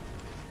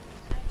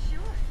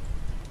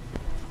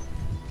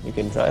You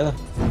can try lah.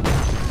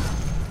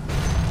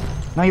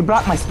 No, you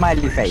blocked my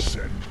smiley face.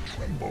 Send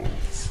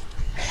trembles.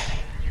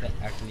 that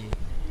ugly.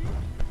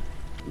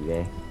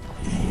 Yeah.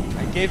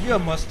 I gave you a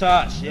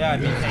mustache. Yeah, I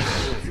mean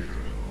thank you.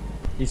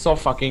 He's so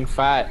fucking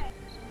fat.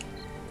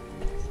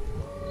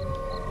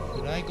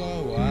 Should I go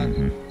or what?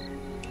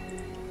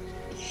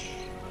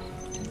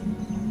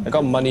 I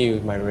got money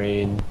with my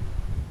rain.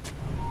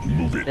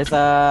 Move it. There's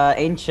a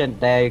ancient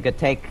there you could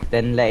take,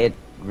 then let it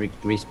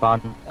respawn.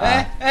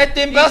 Hey,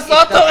 Timber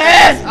Soto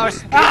has! Our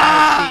speed,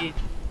 Ah!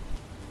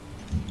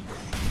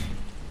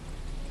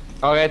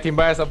 Okay,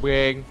 Timber has a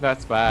wing.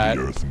 That's The bad.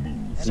 earth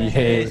moves.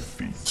 Yeah.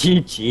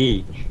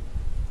 GG.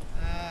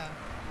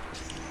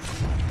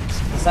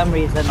 For some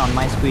reason on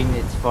my screen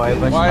it's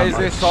forever. Why is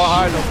summer. it so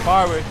hard to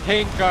farm with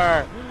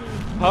Tinker?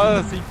 How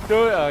does he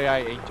do it? Oh yeah,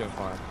 ancient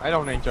farm. I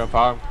don't ancient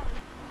farm.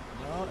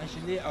 No,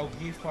 actually, I'll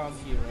give farm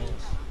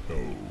heroes.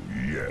 Oh,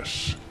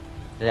 yes.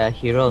 The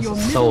heroes Your are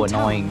middle so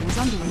tower annoying. is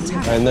under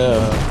attack. I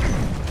know.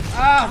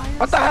 Ah!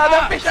 What the hell?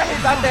 That fish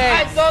hit that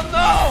I thing! don't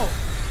know!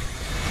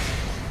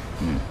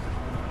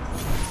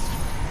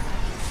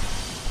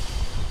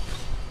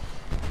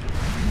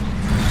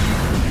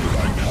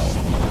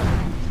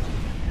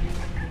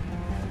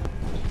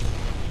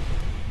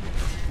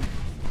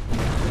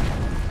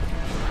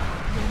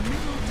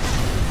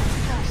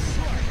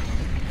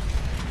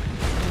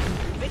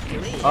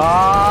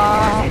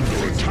 Oh!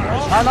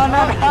 No, no,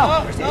 no,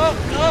 no!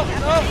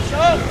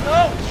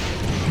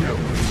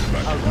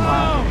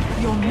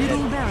 Your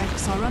middle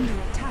barracks are under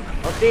attack.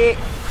 Ulti!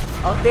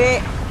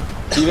 Ulti!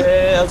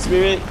 Spirit, help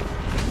spirit.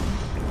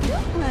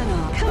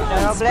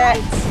 Shadow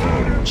Blade!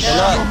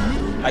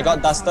 Cannot. I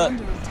got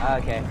dusted.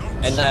 Okay.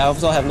 And I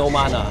also have no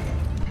mana.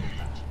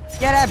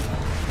 Get him!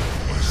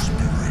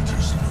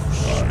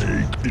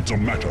 It's a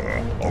matter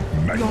of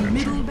Your middle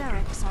magnitude.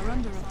 barracks are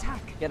under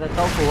attack. Get the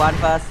tofu one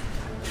first.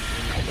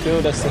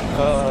 Kill the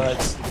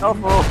supports.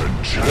 Tofu!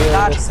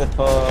 Kill the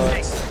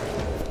supports.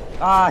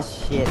 Ah,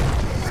 shit.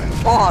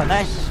 Oh,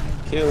 nice.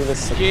 Kill the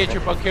Key supports.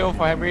 triple kill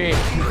for Henry.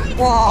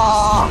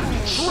 Wow!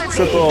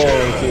 Triple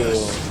kill.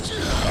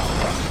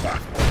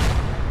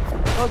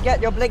 Go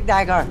get your Blink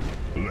Dagger.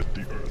 Let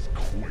the earth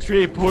quake.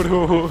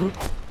 Triple.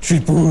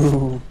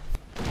 Triple.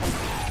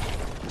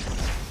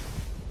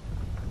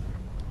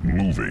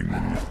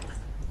 Moving.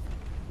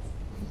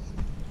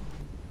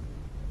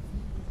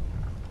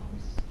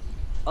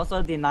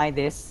 Also deny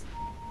this.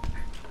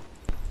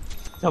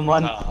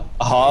 Someone.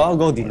 I'll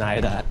go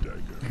deny that.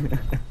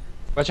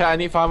 But I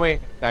need farming.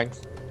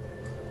 Thanks.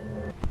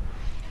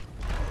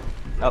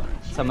 Oh,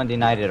 someone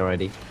denied it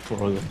already.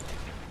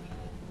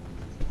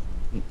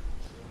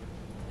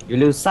 You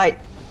lose sight,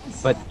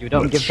 but you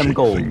don't Let's give them shake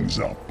gold. things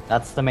up.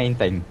 That's the main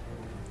thing.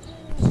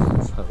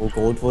 I'll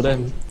gold for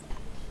them.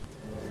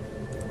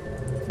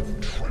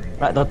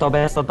 Right, DotA,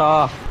 best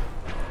DotA.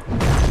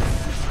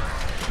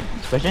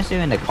 Is Question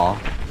still in the call?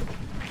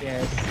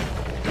 Yes.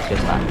 It's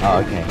just not. Oh,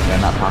 okay.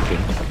 They're not talking.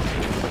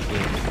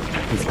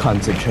 He's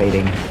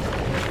concentrating.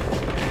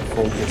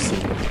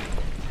 Focusing.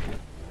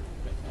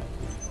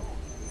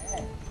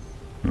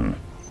 My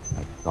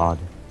God.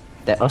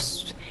 The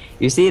Earth.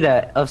 You see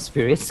the Earth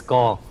Spirit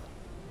score.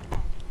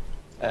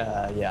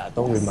 Yeah,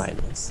 don't remind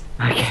us.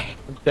 Okay.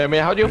 Damn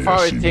it, how do you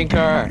farm with Tinker?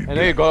 And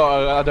then you go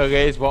other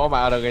race, but all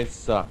my other races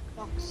suck.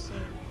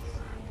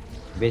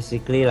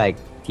 Basically, like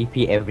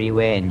TP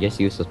everywhere and just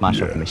use as much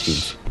of the Yes.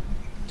 machines.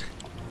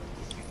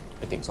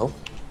 I think so.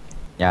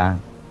 Yeah.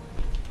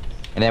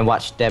 And then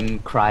watch them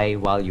cry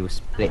while you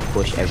split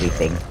push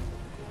everything.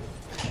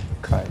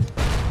 Okay.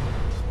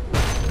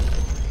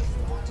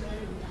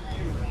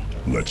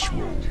 Let's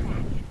roll.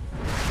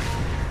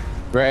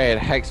 Great,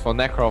 Hex for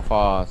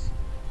Necrophos.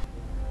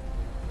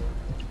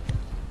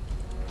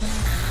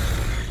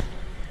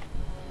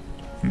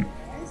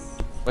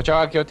 Watch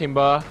out, kill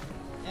Timber.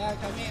 Yeah,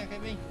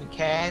 coming. You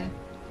can.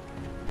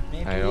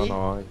 Maybe. I don't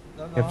know.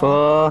 Don't know.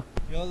 Careful.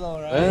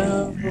 YOLO, right?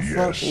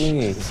 Well, fuck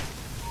me.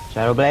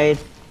 Shadow Blade.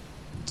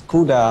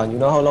 Cooldown. You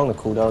know how long the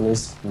cooldown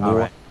is?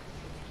 Alright.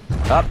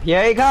 Up,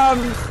 here he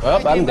comes!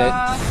 Oh, I'm dead.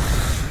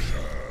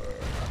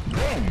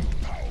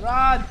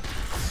 Run!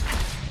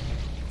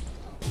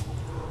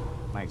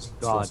 My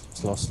God.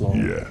 Slow.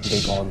 Yes.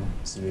 They gone.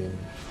 Syrian.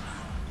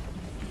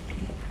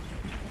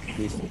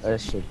 He's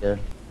Earthshaker.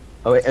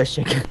 Oh wait,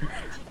 Earthshaker.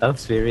 Earth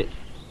Spirit.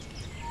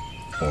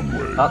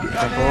 Onward. Up,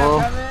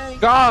 careful.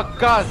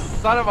 God,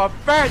 son of a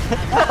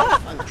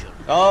bitch!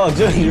 Oh,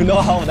 dude, you know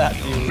how that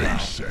feels.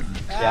 Ascend.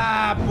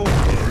 Ah,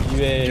 boom.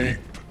 Yeah.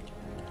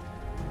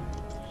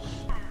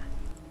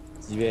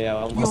 Yeah, I Your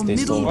almost stay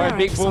middle slow. Alright,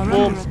 big boom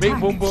boom, big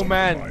boom boom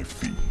My man.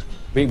 feet.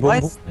 Big boom. Why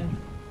boom. is,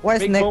 why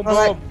is Big Nick boom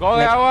boom, go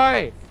that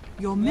way!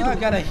 Your Yeah, middle I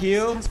gotta barracks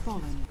heal. has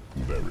fallen.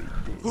 Very good.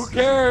 Who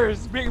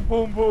cares? Big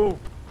boom boom.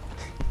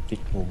 Big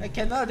boom. I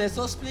cannot, they're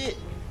so split.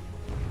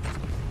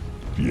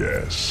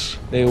 Yes.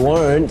 They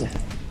weren't.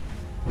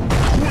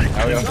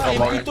 Yeah, we also got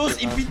long Impetus,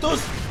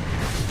 impetus!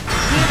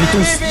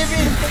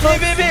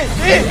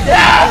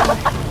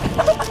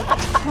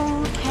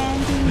 Cold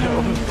candy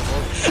love.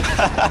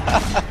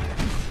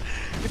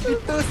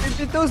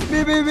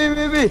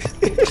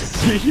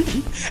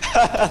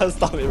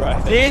 Stop it,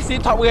 right? See,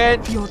 top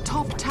lane. Your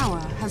top tower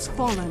has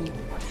fallen.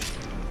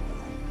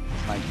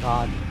 My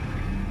god.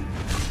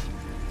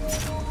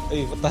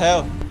 Hey, what the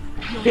hell?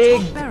 Your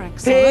Pig, top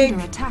barracks pig. are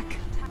under attack.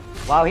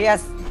 Wow, he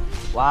has.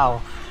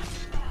 Wow.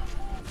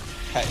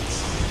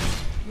 Heads.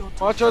 Your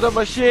top Watch out the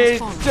machine.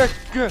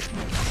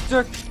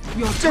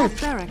 Your top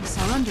barracks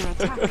are under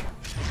attack.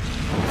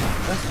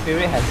 The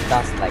spirit has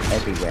dust like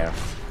everywhere.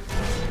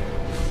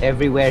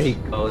 Everywhere he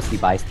goes, he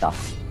buys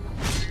dust.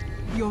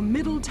 Your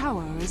middle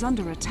tower is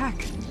under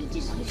attack.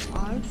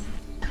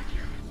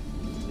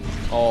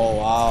 Oh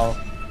wow.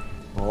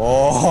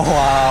 Oh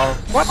wow.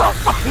 What the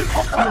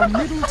fuck? Your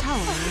middle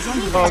tower is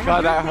under Oh attack.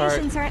 god, that hurt.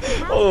 Nations are at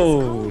half Oh,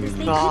 as cold as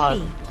they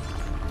God.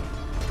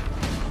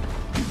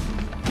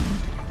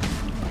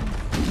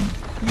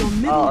 could Your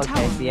middle Oh, okay,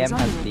 tower CM is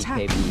has under attack.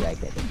 BKB, I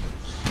get it.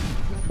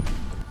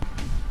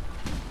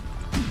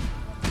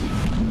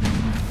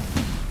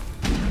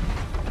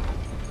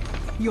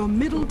 Your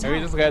middle Can tower we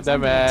just get is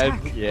them, under man?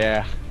 attack.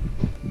 Yeah.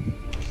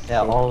 They're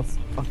all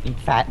fucking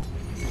fat.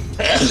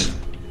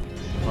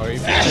 Sorry.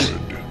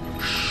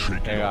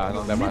 Yeah,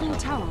 not that Middle much.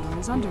 tower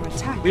is under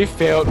attack. We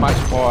failed much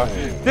more.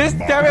 This,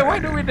 damn it, why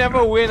do we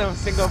never win a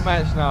single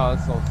match now?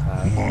 It's so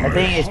sad. I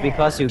think it's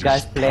because you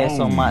guys play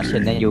so much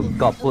and then you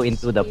got put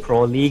into the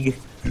pro league.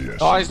 Yes,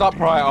 Oh, it's not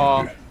pro at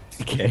all.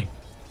 Okay.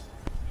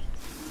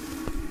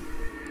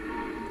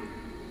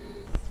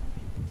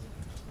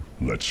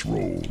 let's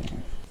roll.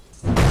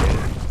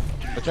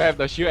 But if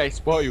the shield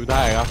explode, you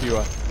die after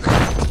you.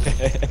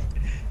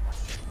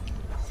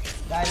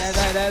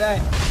 Die.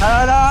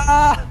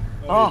 Ta-da!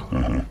 Oh,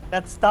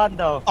 that's done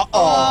though.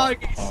 Oh, you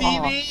can see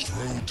me?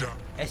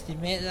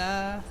 Estimate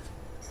lah.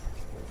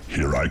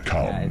 Here I Yeah,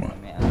 come.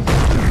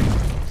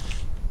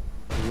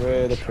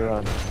 Where the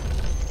piranha?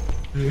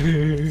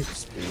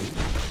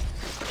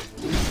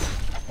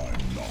 I'm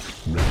not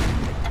ready.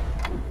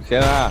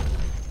 Sienna,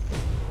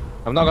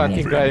 I'm not gonna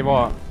tinker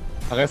anymore.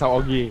 Unless I'm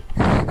Oggy.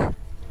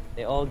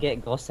 They all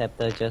get Ghost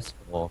Scepter just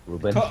for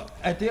Ruben.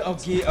 I think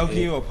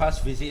Ogi will pass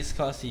physics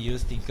cause he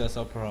used Tinker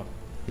so pro.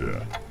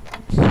 Yeah.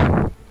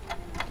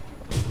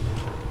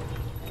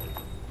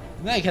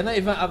 Now I cannot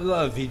even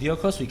upload a video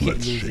cause we keep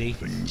Let's losing. shake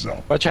things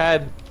up. But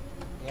Chad,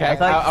 Yeah,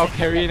 I'll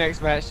carry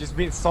next match. It's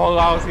been so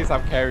long since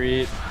I've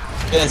carried.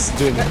 Yes,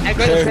 dude. I'm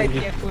going to send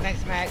you for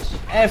next match.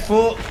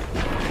 Fool!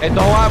 Hey,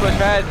 don't worry, but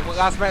Chad,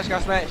 last match.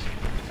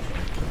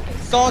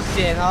 So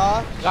sian,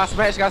 huh? Last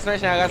match.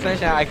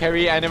 I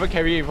carry. I never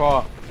carry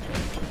before.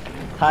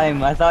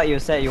 Time, I thought you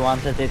said you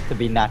wanted it to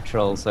be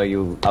natural, so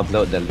you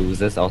upload the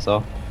losers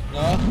also.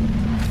 No?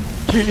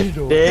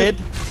 Did?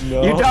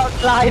 No. You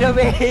don't lie to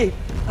me!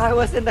 I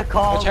was in the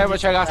call. But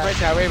Chad, last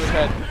match. I wait, but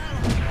Chad.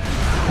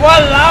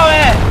 Walao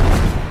eh!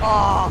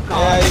 Oh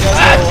god. Yeah, you guys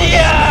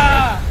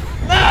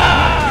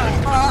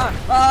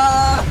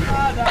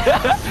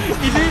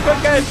He didn't even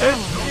get it. He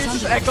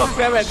just echo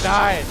them and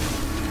died.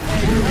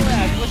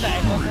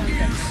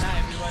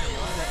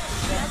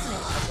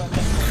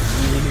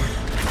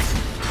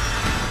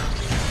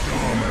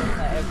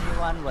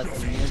 Everyone was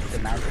immune to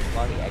magic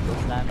body echo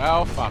slam.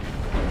 Oh fuck.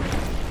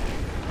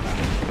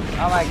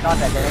 Oh my god,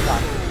 that didn't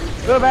gone.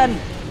 Ruben!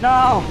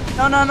 No,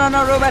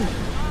 Ruben!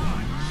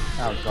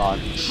 Oh god.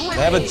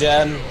 They have a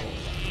gem.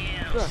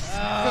 Oh,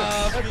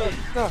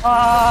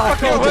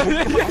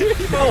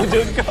 Oh,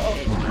 dude, go.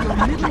 Your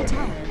middle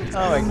tower.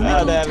 oh my god. Ah,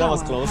 damn, that tower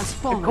was close. has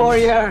fallen.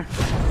 Courier!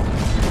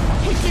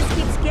 It just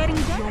keeps getting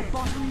Your better.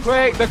 bottom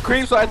Quick, the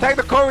creeps will attack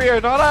the courier,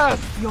 not us.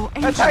 Your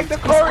Attack the ancient is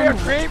courier,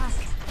 under creeps. attack.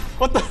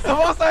 What the?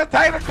 Supposed to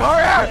attack the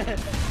courier.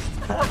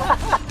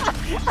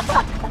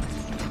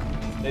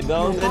 They Your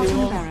don't bottom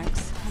anymore.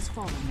 barracks has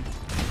fallen.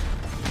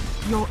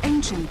 Your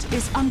ancient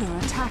is under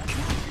attack.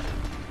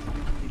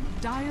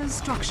 Dire's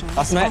structures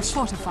Last are match.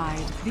 fortified.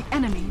 The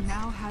enemy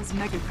now has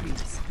mega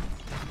creeps.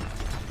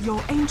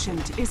 Your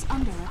ancient is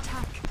under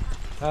attack.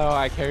 Oh,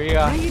 I carry.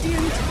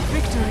 Radiant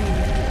victory.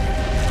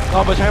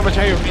 No, but try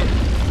you mean.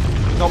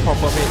 No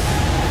problem, mate.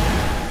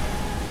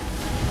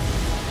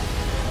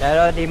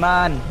 Shadow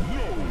Demon!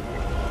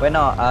 Wait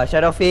no,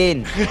 Shadow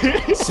Fiend!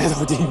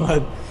 Shadow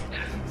Demon.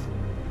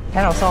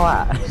 Hand of Soul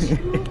ah!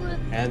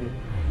 And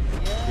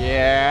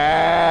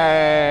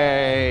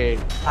Yay!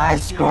 I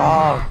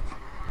scroll!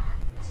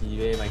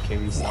 Jive, my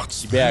carry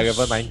sucks. You better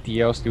level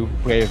 90, I'll still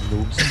play with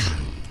noobs.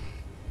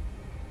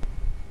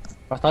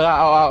 Faster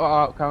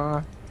lah, out, come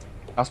on.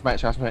 Last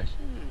match. Hey,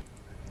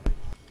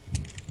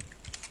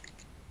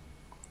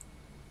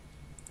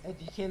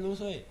 DK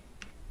lose oi.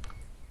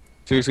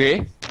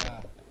 Seriously?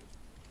 Yeah.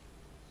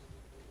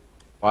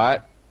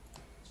 What?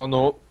 Oh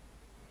no.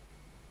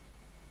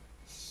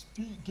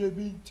 Speed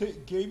gaming,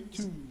 take game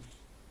 2.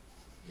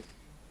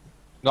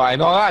 No, I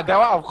know lah. That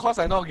one, of course,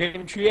 I know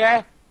game 3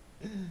 eh.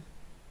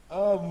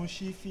 Oh,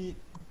 Mushi feed.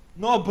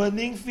 No,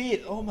 burning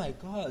feed. Oh my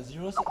god,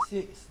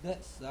 066.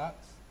 That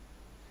sucks.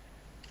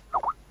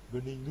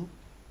 Burning noob.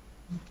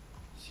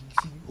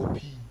 Sing OP.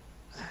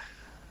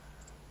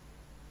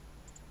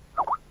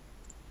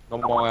 No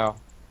more now.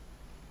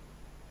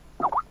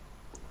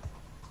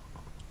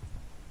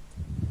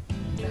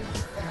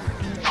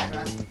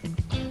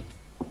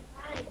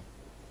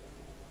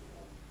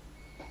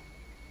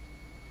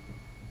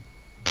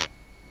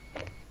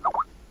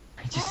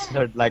 I just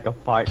heard like a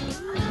fart. You're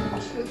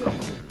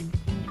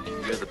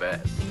the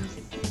best.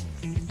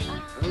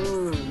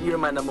 You're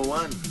my number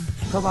one.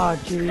 Come on,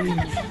 G.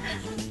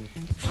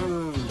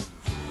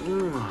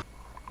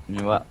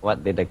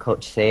 What did the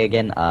coach say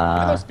again?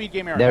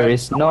 There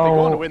is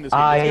no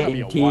I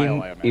in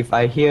team. If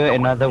I hear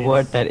another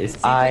word that is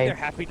I,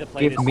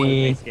 give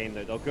me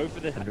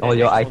all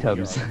your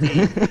items.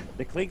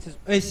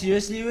 Wait,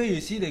 seriously, when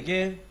you see the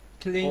game,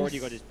 already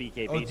got his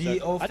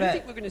BKB. so I don't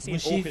think we're going to see an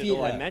Orchid at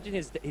all. I imagine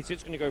he's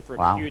just going to go for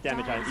a pure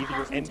damage on either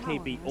your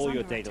MKB or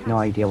your data. No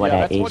idea what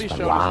that is, but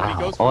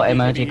wow. Or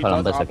emerging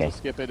Columbus, okay.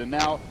 Skip it, and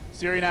now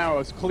Syrian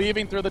Arrows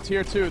cleaving through the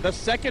tier 2. The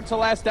second to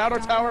last outer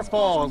tower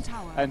falls,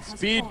 and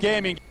Speed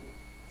Gaming.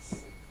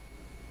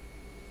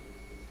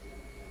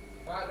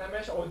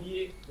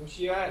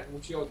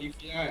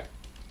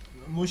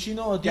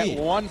 Mushino OD. Get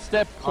one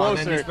step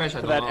closer to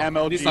that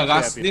MLG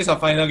this is a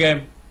final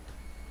game.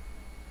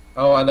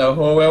 Oh, and the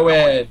whole will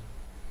win.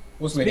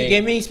 Who's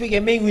winning? Speed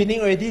Gaming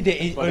winning already.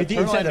 They already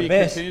inside the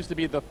best. Continues to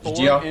be the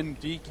thorn in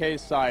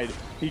DK's side.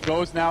 He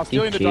goes now,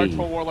 stealing the Dark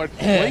Troll Warlord,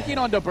 blinking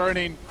onto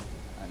Burning.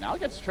 And now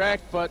gets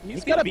tracked, but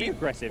he's got to be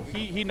aggressive.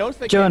 He knows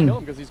they can't kill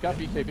him because he's got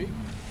BKB.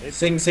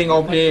 Sing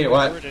OP,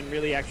 what?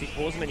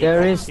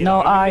 There is no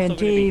I in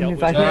team.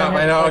 If I hear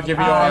I know, give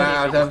you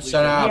all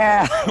shut up.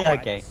 Yeah.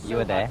 Okay, you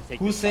were there.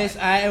 Who says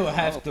I will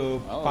have to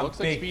well, looks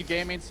like Speed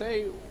Gaming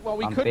say, well,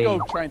 we could Pumping. go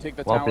try and take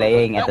the While tower.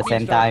 playing but at the that same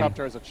means time. Dark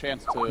Raptor has a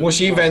chance to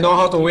Mushi, they know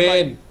how to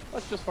win.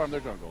 Let's just farm their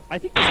jungle. I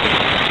think this game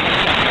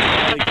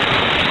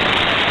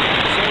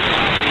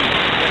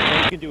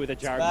what they can do with a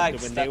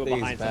Jarvan when they were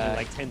behind something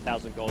like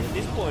 10,000 gold. At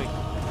this point,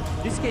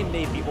 this game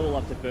may be all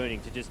up to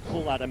Burning to just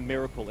pull out a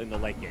miracle in the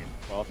late game.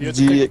 Well, if you had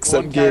to pick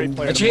one carry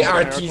player to Actually, pull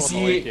out a miracle in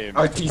the late game,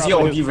 RTC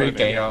OD very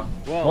good.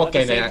 Well, at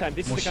the same time,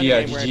 this is the kind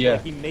of game where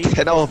he made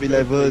 10 out of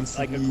 11.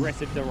 like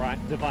aggressive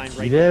divine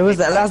rate. Yeah, who's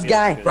that last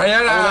guy?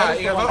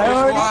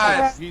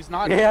 He's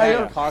not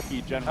that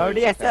cocky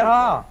generally.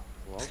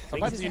 Oh,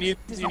 Sometimes you need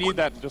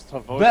that just to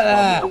vote. He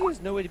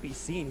has nowhere to be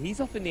seen.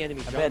 He's off in the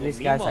enemy I jungle. bet this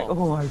guy's like,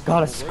 Meanwhile, oh, I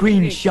gotta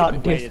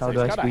screenshot this. How do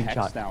I He's got a hex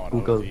now screenshot? on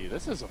Google. OD.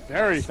 This is a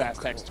very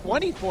fast hex.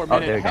 24 there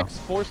minute you go. hex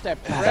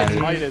 4-step Fred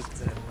Midas.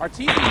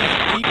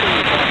 Arteezy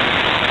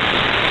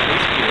equally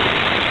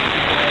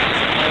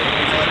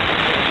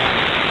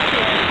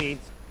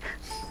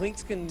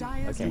Clinks can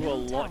do a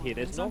lot here.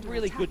 There's not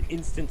really good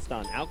instant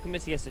stun.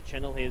 Alchemist, he has to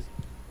channel his.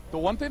 The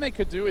one thing they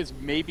could do is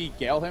maybe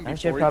gale him I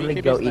should before he probably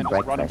BKBs go and then eat just run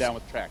him breakfast. down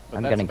with track. But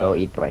I'm that's gonna go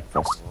eat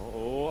breakfast.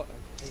 Oh,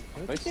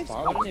 they They've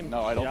spotted him.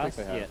 No, I don't think just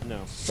they have. yet,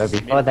 no. But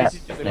before that,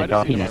 They they might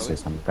got have seen penises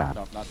it. on the ground.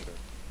 No, not sure.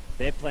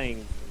 They're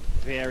playing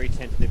very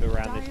tentative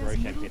around this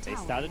Roshan pit. They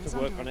started to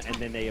work on it and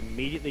then they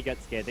immediately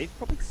got scared. They've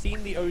probably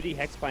seen the OD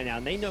hex by now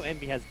and they know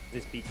Envy has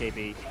this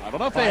BKB. I don't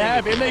know if they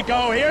have. In they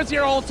go. Here's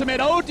your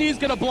ultimate. OD's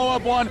gonna blow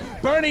up one.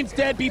 Burning's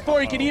dead before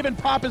he can even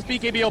pop his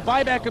BKB. He'll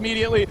buy back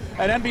immediately.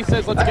 And Envy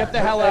says, let's get the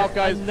hell out,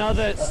 guys.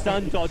 Another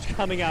stun dodge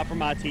coming out from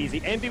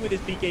Arteezy. Envy with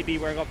his BKB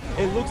wearing off.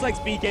 It looks like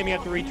Speed Gaming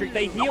have to retreat.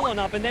 They heal on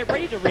up and they're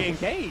ready to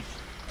re-engage.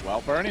 Well,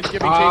 Burning's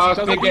giving chase. He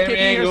does a BKB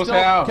here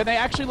still. Can they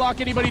actually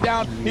lock anybody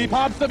down? He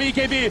pops the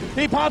BKB.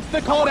 He pops the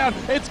cooldown.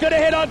 It's going to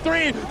hit on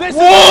 3. This is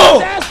a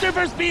disaster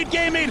for Speed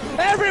Gaming.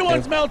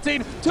 Everyone's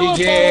melting. 2 will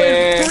fall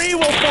in. 3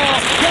 will fall.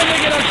 Can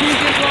they get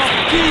Arteezy as well?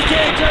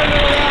 DK turn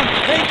it around.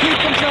 They keep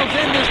themselves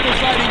in this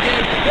deciding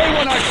game. They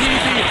won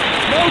Arteezy.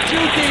 No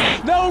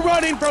juking. No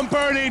running from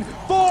Burning.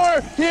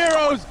 4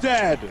 heroes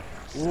dead.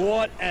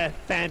 What a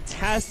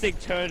fantastic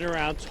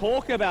turnaround.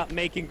 Talk about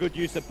making good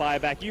use of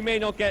buyback. You may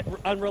not get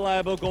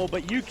unreliable goal,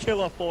 but you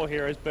kill a 4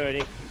 heroes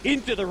Burning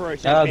into the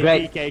Roshan. Oh,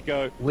 great. DK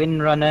go.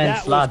 Windrunner and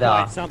That was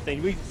Slada. quite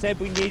something. We said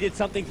we needed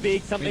something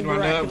big, something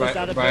Windrunner, miraculous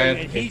out of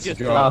Burning, and he just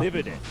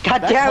delivered it.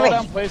 God That damn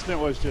cooldown it! placement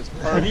was just I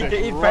perfect. need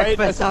to eat Right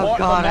breakfast. as Oh far-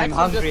 god, the I'm maximum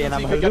hungry and distance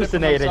I'm he could get it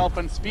from hallucinating. himself,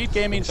 and Speed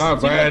Gaming, Oh, seemed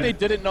like Brad. they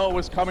didn't know it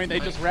was coming.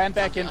 They just ran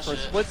back in for a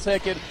split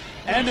second,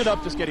 ended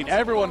up just getting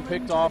everyone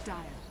picked off.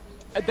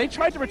 They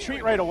tried to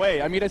retreat right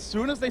away. I mean, as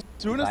soon as they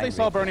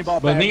saw Burning Ball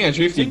back, Burning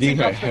actually Sing feeding Sing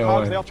her up the hell,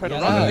 cogs, they all tried to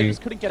yeah. run, and they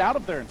just couldn't get out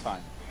of there in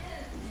time.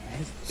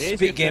 There's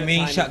Speed your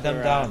Gaming first shut time them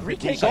for, down.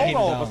 3K Shut him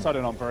gold all of down. a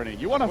sudden on Burning.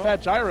 You want a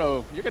fat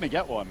gyro, you're going to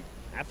get one.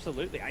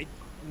 Absolutely.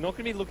 I'm not going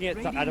to be looking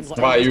at items like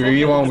Wow, you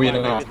really want to win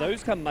now.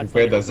 those come much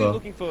Wait, later. that's We're all.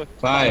 looking for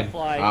Fine.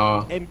 Butterfly,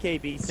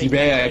 MKB,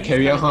 CBA,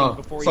 carrier, huh?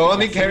 So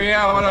only carrier,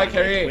 what do I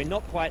carry? We're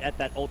not quite at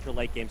that ultra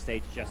late game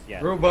stage just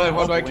yet. Ruben,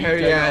 what do I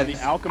carry Blink at?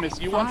 The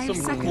Alchemist, you want 5 some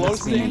seconds close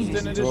to remaining.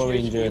 instant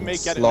initiation, you may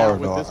get it now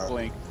with this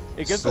blink.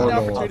 It gives them the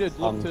opportunity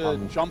to look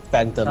to jump.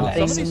 Phantom Some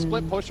of these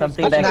split pushers,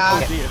 something especially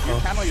like- if you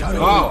channel your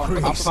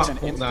ability on top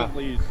and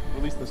instantly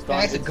release the stun,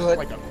 That's it's good.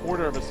 like a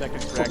quarter of a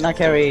second track. Not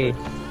carry.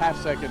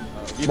 Half second.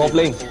 Mob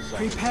lane.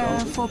 Prepare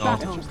for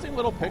battle. Interesting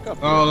little pickup.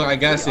 Oh, I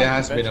guess it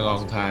has been a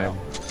long time.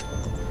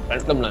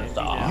 Phantom Lancer.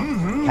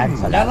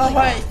 Cancel Yeah, that.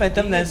 why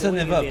Phantom Lancer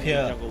never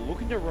appear?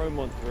 Looking to roam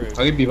on through.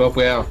 How many people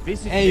play out?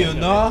 And you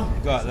know,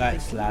 got like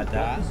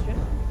Slada.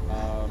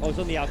 Oh, it's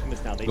on the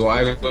Alchemist now. Do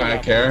I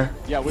care?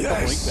 Yeah, with the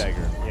Blink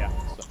Dagger. Yeah.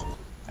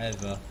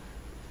 Whatever.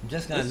 I'm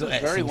just gonna This is look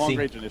at very Sing long Sing.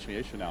 range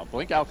initiation now.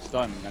 Blink out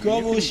stun. I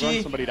Go mean, you can Mushi.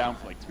 run somebody down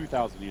for like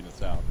 2,000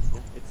 units out.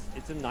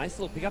 It's a nice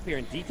little pick up here,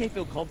 and DK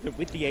feel confident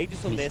with the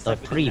Aegis on their Mr.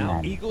 side, with the now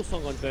Freeman. Eagle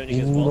Song on burning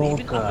as well,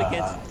 even up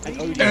against an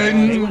OD.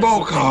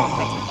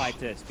 Invoker.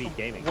 To Speed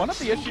Gaming. One of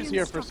the issues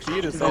here for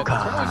Speed is that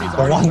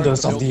The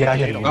wonders of the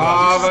Iron.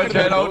 Oh, but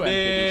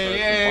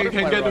yeah, you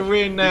can get the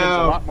win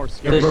now.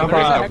 Good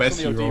support.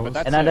 Best hero.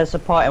 Another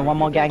support and one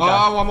more gank.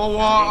 Oh, one more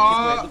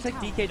war. Looks like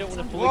DK don't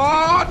want to fully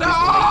Oh,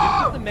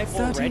 no! the mech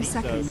 30 already,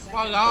 so seconds.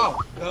 Wow,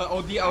 the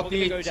OD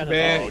ulti is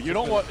bad. You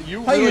don't want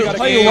you Why really you- gotta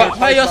why get you- that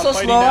why you fight so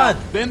fighting small down.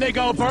 one? Then they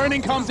go,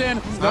 Burning comes in.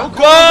 No Go!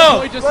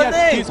 call just yet.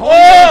 Burning! He's holding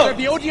Whoa!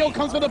 the ODO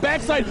comes from the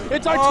backside.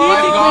 It's Arteezy Oh,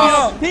 cleaning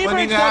up. He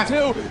Burning breaks out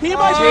that. too. He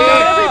might bring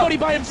out everybody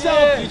by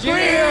himself. 3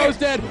 heroes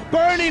dead.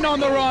 Burning on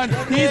the run.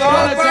 He's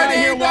gonna die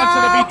here once,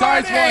 and if he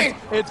dies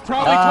once, it's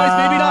probably twice,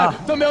 maybe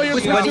not. Familiar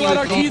switch to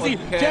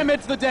Arteezy. Gem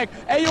hits the deck.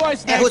 AUI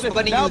snacks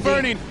it. Now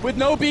Burning with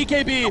no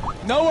BKB.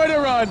 Nowhere to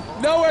run.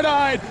 Nowhere to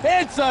hide.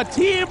 It's a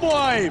team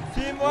wipe.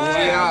 Team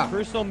Yeah.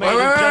 Crucial Wait, Maiden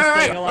wait, just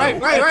wait, staying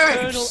alive. wait, wait, wait,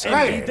 Eternal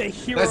wait. Envy, the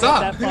hero That's of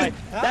up. that fight.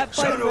 That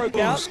fight broke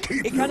out.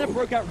 It kind of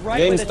broke out right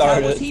Game when the time was.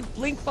 started. He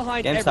blinked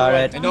behind Game everyone.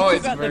 started. He I know took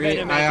it's out the very.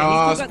 Venom Master. He took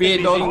out the Speed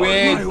Vision. don't He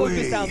win.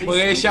 focused out the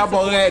Malaysia Speed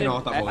boleh, support.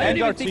 no, tak I boleh.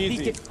 don't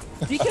even think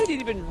DK didn't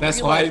even That's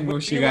realize why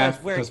Mushi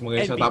where because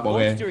Malaysia Envy tak was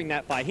boleh. during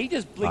that fight. He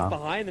just blinked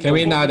behind them. Can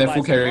we now the By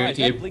full carry surprise.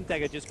 team? That blink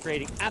dagger just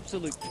creating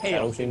absolute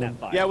chaos in that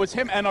fight. Yeah, it was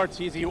him and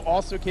Arteezy who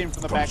also came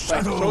from the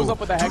backside. Shows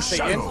up with a hex.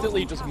 They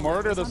instantly just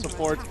murder the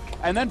supports.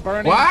 And then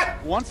Burning. What?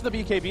 Once the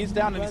BKB's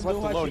down and he's left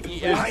alone, he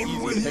is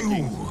easy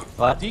picking.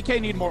 What? DK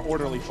need more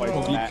orderly fights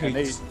than that. And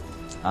they,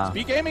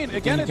 Speed Gaming,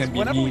 again, it's can be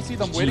whenever we see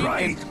them winning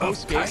in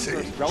close games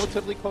or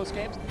relatively close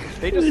games,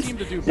 they just seem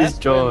to do best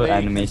Joe when they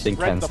animation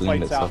spread the cancelling,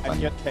 fights that's so out and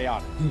funny. get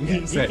chaotic.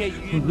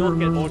 DK, you do not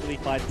get orderly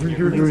fights when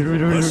you're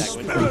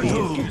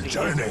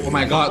Oh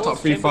my god, top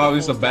 3 foul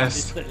is the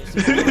best.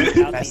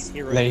 Best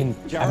lane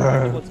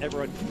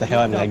ever. The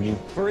hell I'm lagging.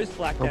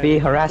 Will be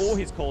harassed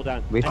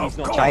with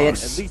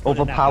giants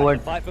overpowered.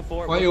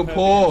 Why you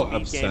poor?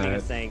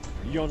 Upset.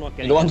 You're not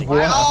You don't want to getting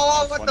go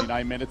out.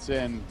 29 minutes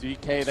in,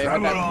 DK, they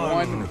had that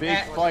one big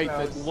fight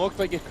that looked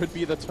like it could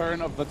be the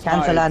turn of the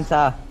Cancel tide.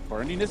 answer.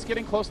 Burning is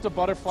getting close to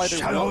Butterfly.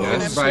 There's no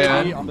Yes, MCB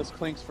Brian. on this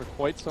Clinks for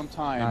quite some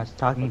time. I was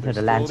talking but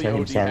to the there's still Lancer OD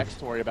himself. X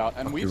to worry about.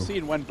 And we've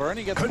seen when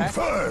Burning gets hacked,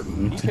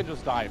 he can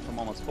just die from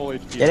almost full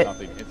HP Get to it?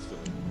 nothing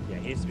instantly. Yeah,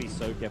 he has to be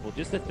so careful.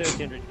 Just the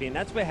 1300 HP, and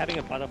that's where having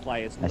a butterfly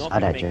is That's not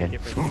going to other make a Jen.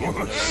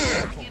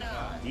 difference.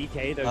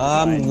 DK, though,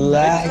 I'm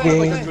Like a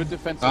lagging. good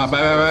defensive Ah,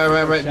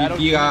 support. right, Shadow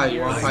DP guy, King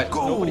you want here, fight?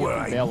 nobody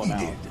can bail him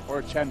out.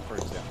 Or Chen, for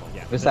example.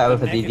 Yeah, What's but that with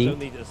the a mech is DD?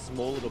 only a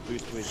small little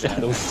boost to his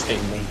Shadow King.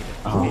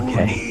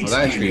 Okay. Oh,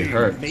 that actually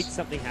hurts. Make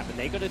something happen.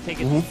 They got to take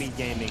it to Speed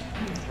Gaming.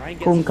 Try and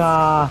get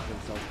Kunka. some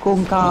What's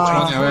wrong,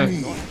 Kunka.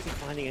 Aaron? not actually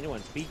finding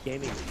anyone. Speed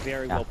Gaming is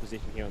very well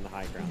positioned here on the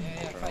high ground.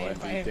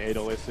 The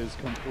Daedalus is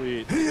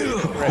complete.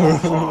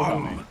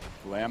 Coming.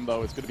 Lamb,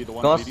 though, is going to be the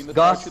one Ghost, leading the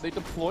Ghost. charge. They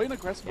deploy an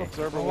aggressive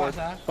observer ward,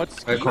 but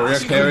Hey, Korea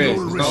carries.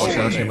 It's not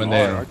Oshashiman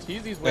there. Arteezy's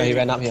Yeah, he waiting.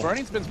 ran up here.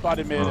 Burning's been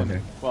spotted mid, Okay.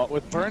 and, well,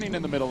 with Burning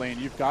in the middle lane,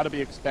 you've got to be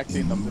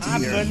expecting them to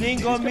be here. Burning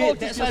He's go gonna mid, look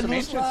to that's steal why some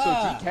lose ancients, so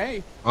lah.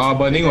 DK. Oh,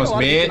 Burning They was did a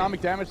lot of mid.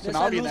 economic damage to That's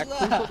Navi in why that lose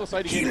crucial lah.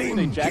 deciding game.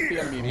 They jack the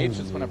enemy in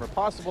ancients whenever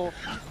possible.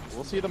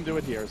 We'll see them do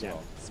it here as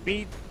well.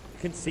 Speed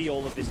can see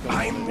all of this going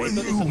on. They've got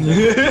this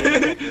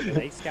observer.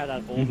 They scout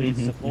out all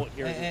these support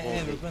heroes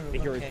as well. The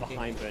heroes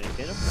behind Burning.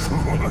 They're not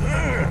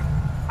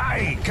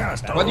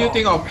What do you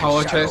think of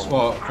power checks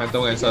for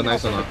Phantom Lancer?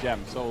 Nice or not?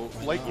 Gem, so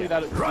likely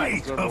that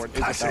observer ward is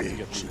about to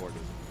get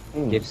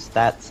rewarded. Give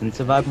stats and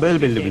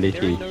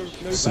survivability.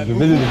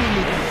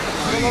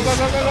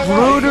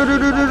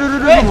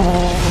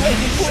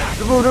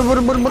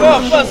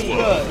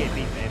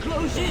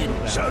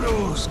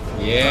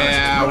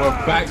 Yeah,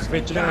 we're back,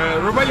 bitch.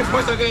 Ruben, you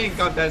push again.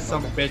 God, that's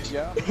some bitch.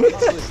 Yeah, I'm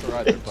not really sure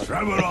either, but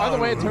either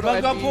way, Turtle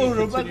Ruben got FD pull,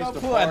 Ruben continues got to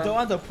pull. I farm. don't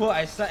want to pull.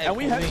 I start at And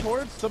we head pulling.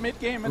 towards the mid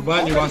game. And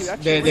Ruben, you already, was-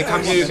 actually, they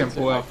come here, you can 1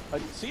 pull minute out.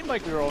 in. It seemed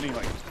like we were only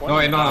like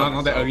 20 No,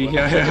 not that early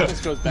here.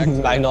 This goes back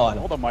to I know.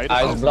 all the might.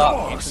 Eyes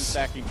blocked. Ancient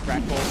stacking,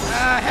 crack gold.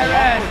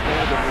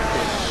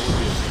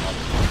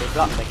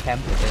 Block the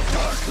camp with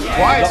it.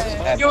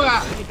 Why? You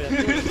are.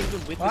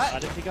 even with this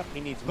item pickup, he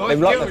needs Go They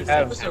blocked kill the it.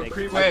 cam. It's a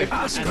creep way.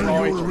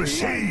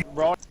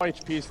 Raw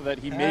HP so that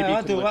he maybe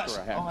can live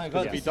for a hex. Oh my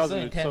god, if he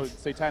doesn't, so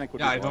Satanic would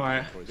be I know,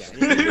 right?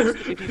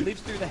 If he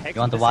lives through the hex, You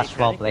want to watch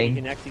while playing?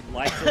 He can actually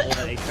light all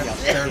that HP up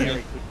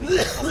very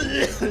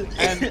quickly.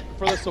 And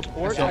for the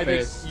support, I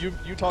think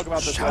you talk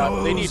about this a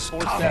lot. They need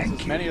 4 staffs,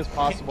 as many as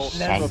possible.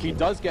 So if he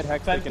does get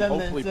hex, they can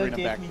hopefully bring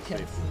him back to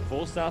safety.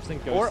 4 staffs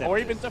and Ghost Or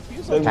even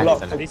defuse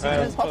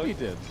him. Puppy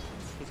did.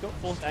 He's got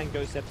Force and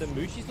Ghost Scepter.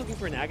 Mushi's looking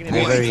for an agony.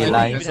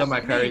 Cancel my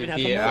clarity.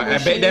 I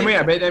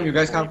bet them, you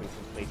guys come.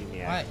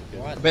 What?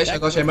 I bet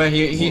Shadow Shaman,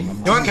 he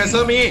want to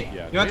cancel me.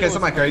 You want to cancel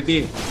my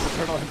clarity.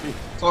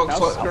 So,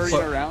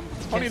 around.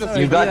 It's funny to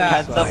see. You got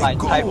cancel my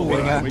type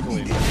winger.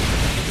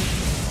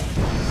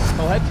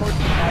 He'll head towards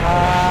the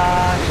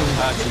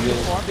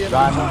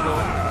Run.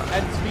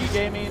 and Speed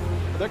Gaming,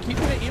 they're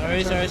keeping it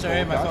even.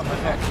 Sorry, my fault.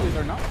 Actually,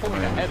 they're not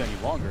pulling ahead any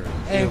longer.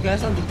 Hey, you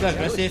guys want to play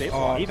aggressive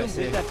or even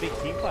with that big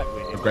team fight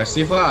win.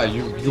 Aggressive lah,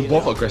 you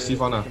both aggressive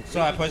one. So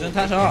I poison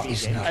touch off.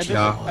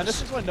 And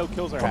this is when no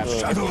kills are happening.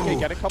 If you can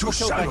get a couple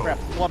kills, that crap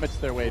plummets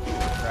their way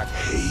because of track.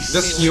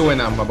 Just heal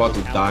when I'm about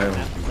to die.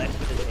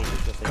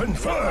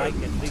 Confirm.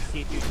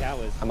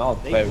 I'm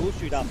out. They will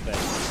shoot up there.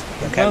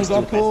 The cam is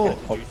Go still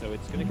pull.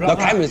 The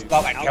cam is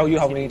blocked. I tell you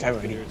how many times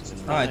already.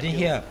 Oh, I didn't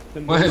hear.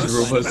 Why is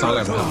Ruben sound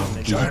like my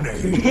auntie?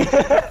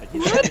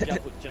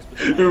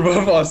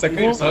 Ruben for a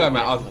second sound like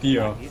my auntie.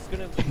 I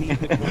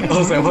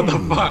was like, what the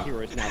fuck?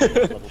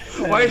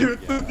 Why you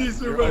do this,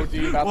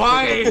 Ruben?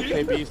 Why?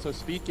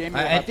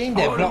 I think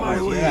they blocked my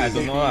here. I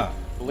don't know.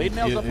 Blade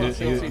Mail's up on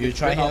CLC. You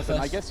try here first.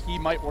 I guess he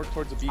might work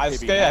towards a BKB. I'm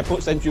scared I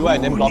put Sentry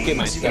and then block it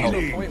myself. No,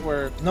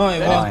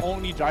 it won't.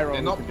 Only gyro.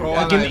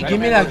 Give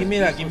me that.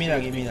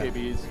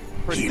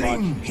 Pretty much.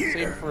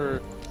 Same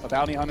for a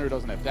bounty hunter who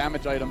doesn't have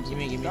damage items.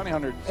 Bounty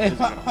hunter. Hey,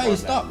 why you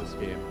stop?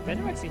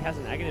 Fender actually has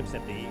an Aghanim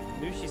Scepter.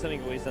 Mushi something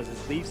he always does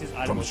is leaves his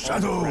item From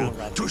shadow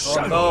to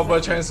shadow. No,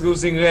 but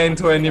translucing lane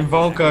to an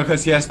invoker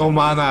because he has no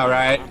mana,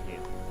 right?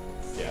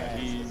 Yeah,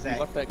 he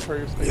left that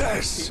courier space.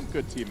 Yes.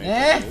 Good teammate.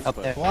 Eh?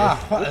 But, Wow,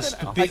 what a I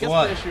stupid guess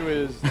one. the issue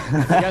is,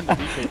 again, the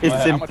BKB.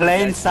 It's in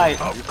plain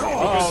sight. Of Oh,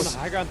 course. the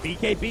high ground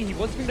BKB. He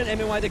wants to bring that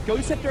MMY. The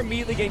Ghost Scepter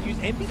immediately getting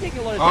used. MP taking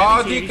a lot of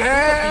Oh, damage. DK!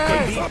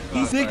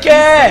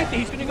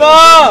 He's gonna go No!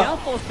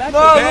 back.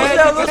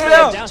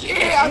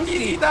 Yeah, I'm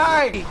gonna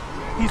die!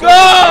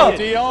 Go!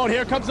 Dion,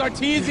 here comes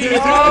Arteezy.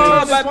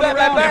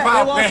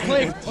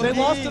 They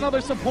lost another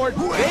support.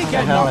 They What get the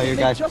hell are knocked. you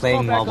They guys just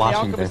playing fought while back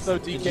on the watching Alchemist,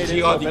 this? though, DK. She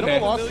got Bit of a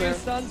DK. loss there.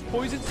 Stuns,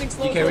 poison sink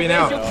slow. DK win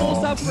out.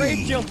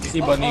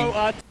 See burning.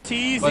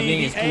 Arteezy,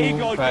 Burning is the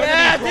A-God. too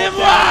Yeah, fast. this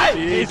one!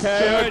 He's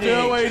DK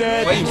doing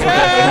it. Wait,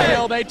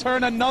 DK. They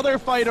turn another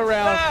fight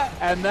around,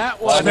 and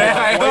that was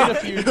quite a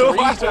few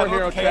 3-4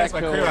 hero track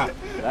kills.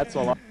 That's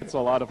a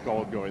lot of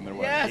gold going their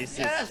way. This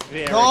is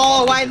very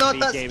No, why not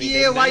big that gaming.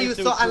 spear? They Why managed you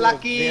to so accrue a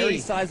unlucky? Very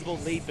sizable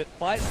lead, but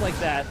fights like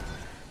that.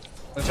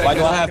 Why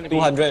do I have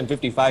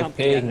 255 something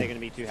that they're ping? going to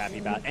be too happy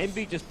about.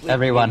 Envy just blitzed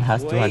Everyone in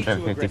has way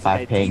 255 too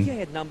aggressive. ping. DK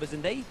had numbers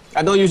and they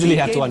I don't usually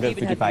have DK even had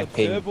 255 the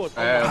ping. observer on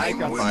the high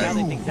ground to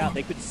tally things out.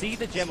 They could see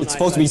the Gemini It's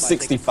supposed to be side, they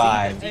could see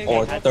 65 that DK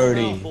or had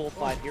 30. around 4 or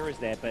 5 heroes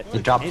there, but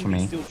It dropped Envy for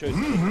me. still chose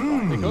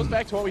to It goes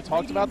back to what we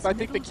talked about. I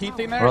think the key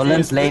thing there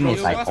Roland's is lane the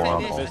is like Ghost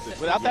horrible.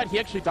 Without that, he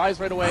actually dies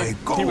right away.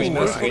 He was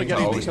merciful to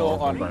getting the kill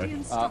on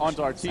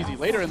onto Arteezy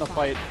later in the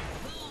fight.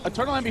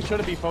 Eternal Envy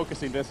shouldn't be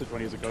focusing Visage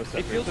when he's a Ghost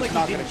It Scepter. feels It's like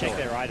not he going didn't to check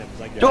kill their him. items.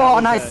 Like, Oh, that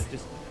was, nice.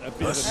 just a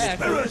bit of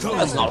a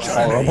That's not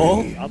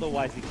horrible.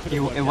 Otherwise, he could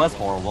have It was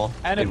horrible.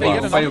 And if It they get was.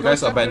 enough Why you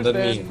guys Ghost abandoned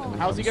Scepters, me? then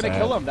how's he going to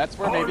kill him? That's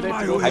where maybe they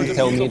have to go for And the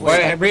tell me defensive this.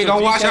 Wait, Henry,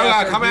 don't watch out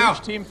lah, come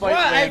out! team fight What?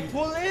 I win.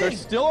 pull in. They're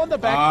still on the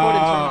back foot in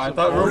terms I of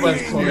thought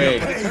Ruben's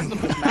correct. in terms of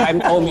this I'm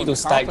match, told me to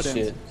stack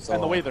confidence, shit, so-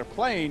 And the way they're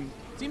playing,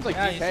 seems like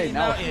Yeah, you DK see, now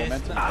now has it's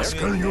momentum. Ask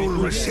They're- and you'll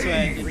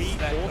receive.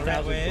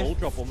 4,000 gold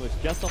drop almost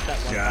just off that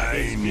one.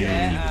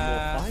 Shining.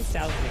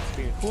 5,000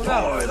 experience. Pull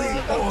out.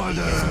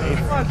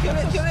 Kill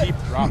it. Deep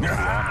drop. No!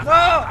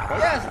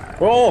 Yes!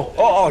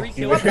 Oh, 3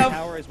 kills the-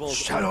 power as well.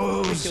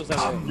 Shadows You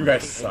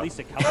guys At suck. least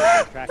a couple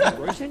of tracks.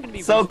 Roshan can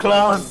be So really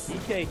close.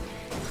 DK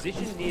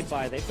positioned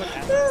nearby. They've got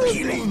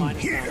absolutely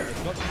mining power.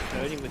 They've got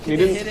burning with He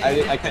didn't,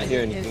 I can't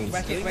hear anything.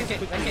 Whack it.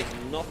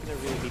 Not going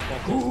to really be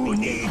possible. Who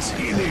needs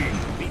healing?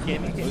 Beat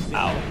gaming goes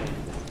Ow.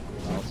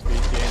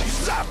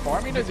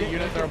 Farming as a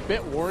unit, they're a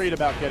bit worried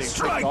about getting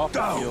Strike tricked off the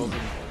down. field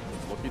and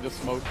looking to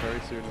smoke very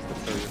soon as the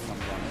courier comes on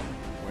in.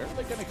 Where are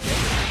they going to get it? I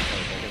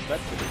guess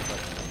that's the big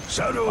question.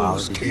 Shadows Wow,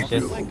 keep just-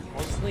 you.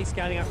 constantly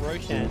scouting out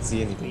Roshan. Didn't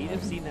see anything. We'd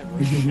have seen that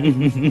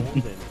Roshan has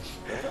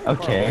Far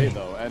away, Okay.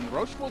 though, and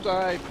Roche will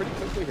die pretty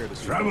quickly here this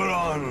year. Travel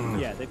on.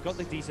 Yeah, they've got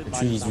the decent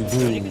Jeez, buy. we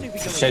do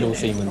Shadow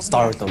Shaman,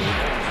 Startle.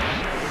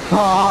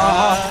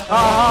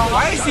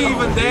 Why is he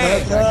even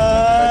there?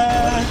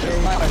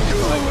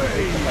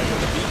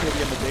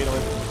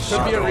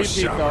 could be a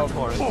repeat though.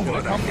 It's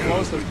gonna come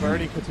close as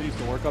Birdie continues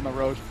to work on the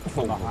Roche.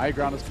 On the high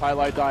ground as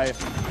Pylai die.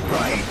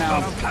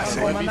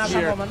 MV's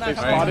here. They've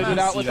spotted it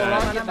out with the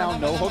rocket now.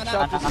 No hook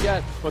shot just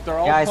yet, but they're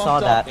all Yeah, I saw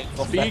that.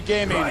 Speed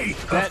Gaming.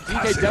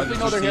 DK definitely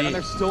know they're here, and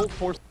they're still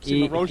forcing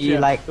the Roche.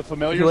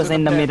 He was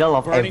in the middle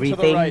of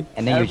everything,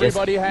 and then you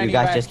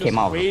guys just came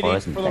out of the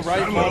forest. For the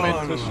right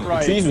moment to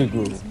strike. Trees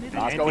regroup.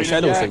 Not going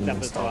Shadow yet.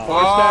 signals.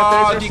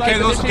 Oh, DK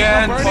goes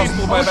again.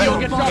 Possible by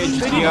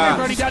back.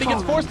 Birdie down. He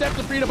gets 4 steps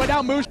to freedom, but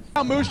now Mushi.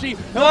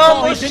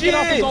 He did get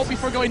off his ult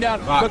before going down.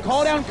 The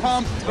call down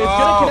comes. It's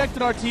gonna connect to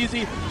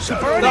Arteezy.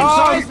 Birdie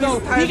dies though.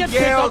 He gets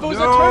picked up. It was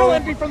a turtle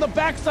entry from the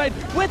backside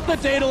with the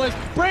Daedalus.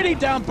 Brady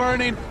down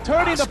burning,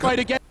 turning the fight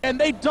again. And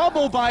they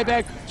double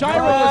buyback. Gyro as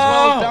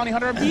well as Bounty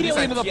Hunter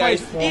immediately into the fight.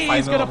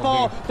 He's gonna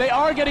fall. They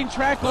are getting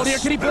track load here.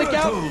 Can he blink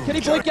out? Can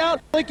he blink out?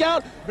 Blink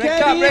out?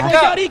 Can he blink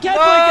out? He can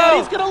blink out.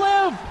 He's gonna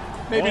live.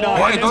 Maybe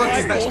not.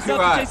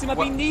 Chase him up.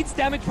 He needs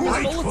damage from his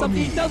soul or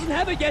something. He doesn't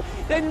have it yet.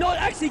 They're not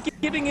actually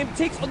giving him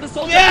ticks on the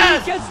soul. He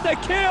gets the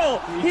kill.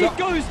 He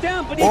goes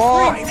down, but he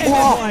brings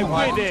MMI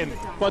with him.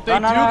 But they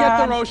do get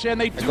the Roche and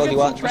they do get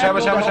some track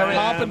load to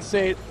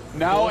compensate.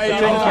 Now AU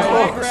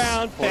high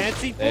ground.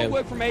 Fancy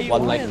footwork from AU.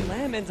 And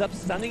Lamb ends up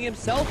stunning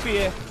himself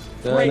here.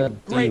 Great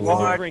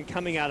maneuvering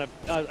coming out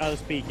of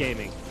Speed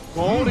Gaming.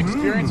 Gold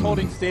experience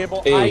holding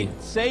stable. I'd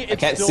say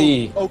it's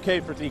still okay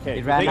for DK.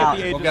 It ran out.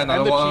 They get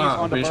the Aegis and the cheese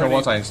on the Burning.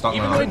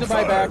 Even though he to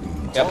buy back.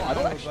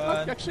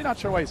 I'm actually not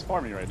sure why he's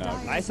farming right now.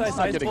 Ice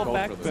bought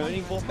back,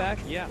 Burning bought back,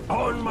 yeah.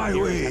 On my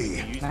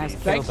way.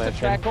 Thanks to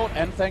track gold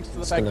and thanks to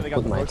the fact that they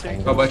got the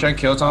rotating. Oh, but trying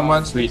to kill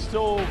someone? Sweet.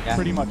 Still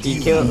pretty much. He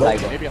killed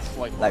like maybe a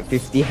slight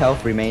 50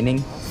 health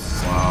remaining.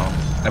 Wow.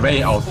 I bet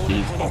he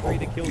ulted.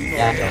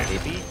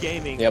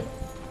 Yep.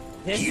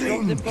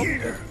 The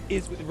problem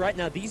is right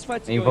now these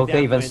fights are Invoker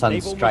going even down.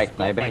 Sunstrike,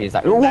 I bet he's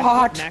like,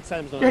 what?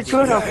 They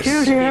could have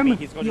killed him.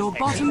 Your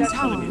bottom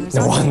tower is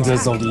The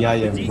wonders of the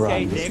Iron DK,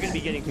 Brand. they're going to be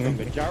getting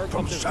stronger. Gyro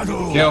comes in.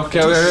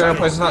 Kill,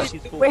 place not.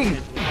 Wait.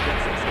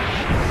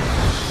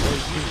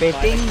 He's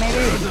baiting,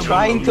 maybe?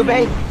 Trying to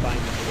bait?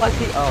 What's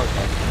he? Oh,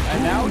 okay.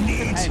 And now he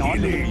can hang on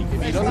to the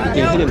beacon. He doesn't have to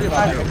worry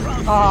about it.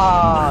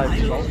 Ah,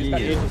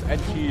 And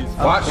cheese.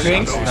 What?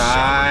 Shrinks?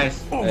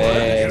 Nice.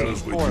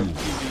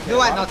 Do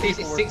I notice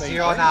it's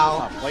 6-0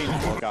 now?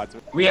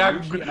 We're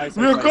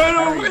going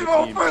to win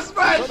our first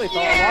match!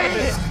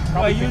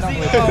 By using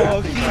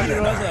our key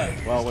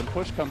heroes. Well, when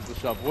push comes to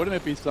shove, wouldn't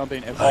it be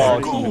something if Go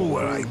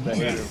where I the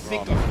hater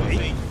from?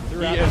 He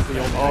He is the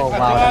only oh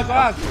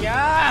wow.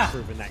 Yeah!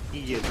 Proven that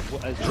he is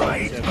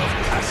Right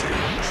passage.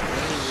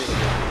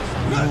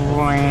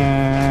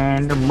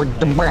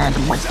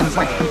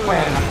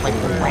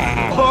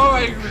 Oh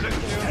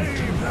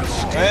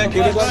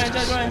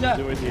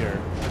do it here.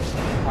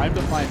 Time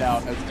to find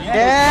out as DK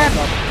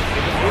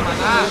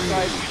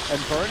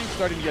and Burning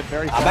starting to get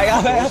very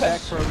fast. Back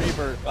for a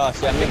Reaver. Oh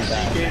shit,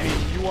 Gaming,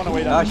 you want to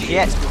wait out. Oh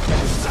shit.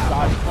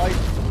 Dodge fight.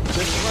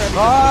 This is where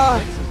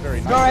everything is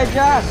very nice.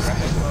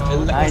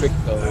 Electric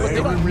But they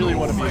though. don't really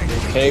want to be a big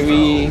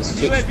Carry,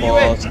 switch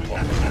balls.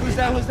 Who's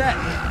that?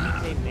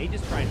 They may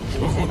just try and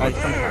force him by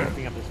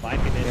ramping up his fight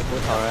and then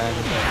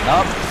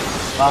Nope.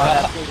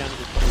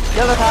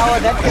 Kill the tower,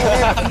 that's it.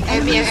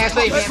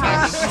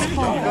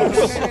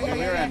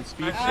 clear and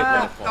speed ship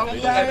left. the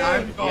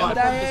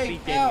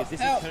Speed Gaming is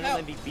this is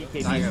Tournament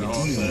BKB.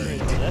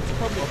 That's the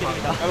problem with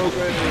getting up.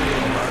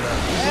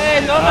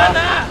 Hey, no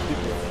mana!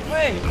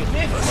 Wait,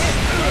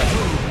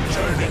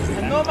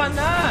 no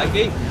mana!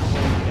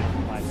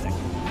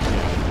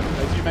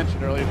 As you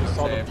mentioned earlier, just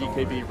saw the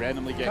BKB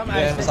randomly get. Come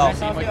hit. on, I saw I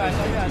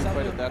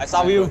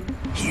saw you.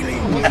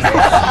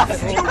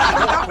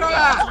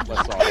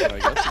 Less off, I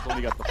guess. It's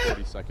only got the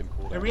 40-second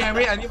cooldown.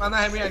 Henry, I need mana,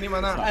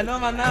 I know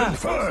mana.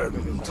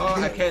 Confirmed. Oh,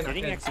 I can.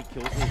 Getting actually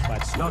kills in these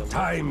fights. Not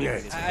time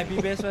yet. I be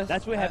best first.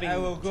 That's where having. I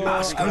will go.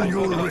 Ask and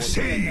you'll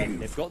receive.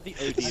 They've got the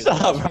OD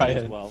Stop, as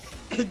Ryan. well.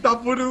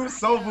 Daburu,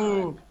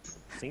 Sobu.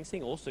 Sing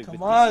Sing also. Come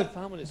with on, decent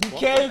farm on his DK,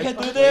 squad. you can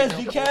do this,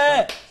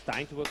 DK!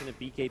 Starting to work on the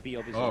BKB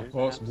of his Oh, own. of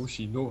course, perhaps.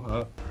 Mushi, no,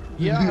 huh?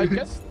 Yeah,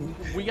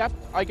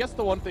 I guess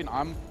the one thing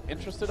I'm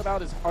interested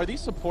about is, are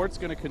these supports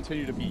going to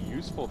continue to be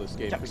useful this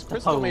game? Because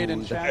Crystal made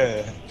in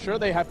chat, sure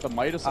they have the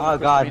Midas. Oh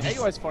god.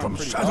 AUI's farm From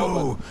pretty shadow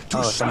well, to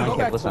Oh, but someone go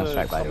back killed to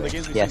Sunstrike by some the of way. the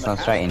games we've Yeah, seen in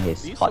the Sunstrike in past,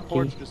 his these hotkey.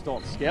 supports just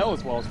don't scale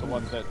as well as the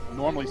ones that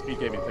normally Speed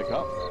Gaming pick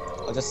up.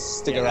 I'll just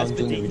stick Yeah, around that's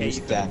for doing DK, reduced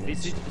you've got damage.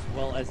 Visage as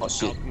well as Oh,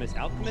 shit. Alchemist.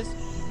 Alchemist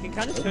can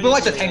kind of turn But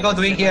what's into the Tango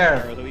doing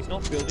here? Although he's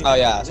not building Oh,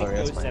 yeah, a sorry,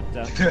 Link that's fine.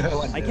 Scepter.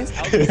 I guess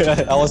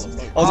Alchemist I was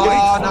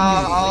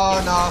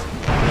Oh no!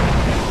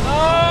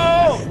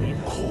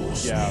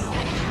 Yeah.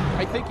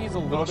 I think he's a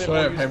little Not bit sure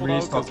more if useful Henry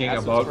is though, 'cause talking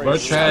Essence about Ray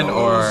Bertrand is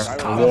or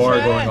so a war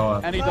going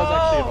on. and he does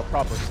actually have a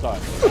proper stun.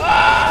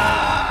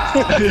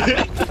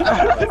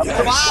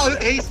 Wow,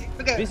 he's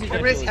look at Visage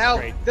Henry's is health.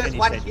 great Just in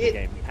one his hit.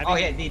 game. Oh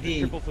yeah, Having DD.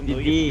 triple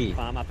familiar DD.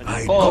 farm up and I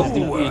down. know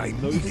Oh, where I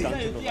no need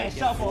stunts in the Yeah, lane.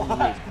 shot for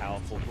Always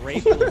powerful.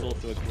 Great is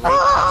also a great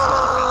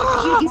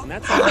and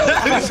that's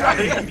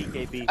how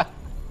BKB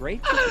Great.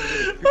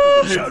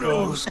 Really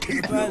Shadows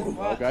keep you.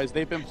 Well, guys,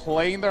 they've been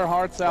playing their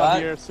hearts out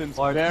here since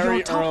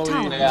very early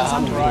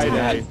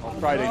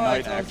Friday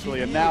night,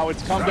 actually, and now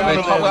it's come down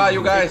to this.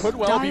 You guys. It could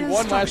well be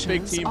one last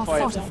big team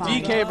fight.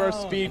 DK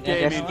versus Speed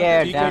Gaming.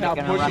 scared, DK now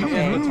they're pushing gonna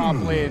in the top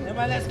lane.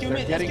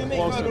 They're getting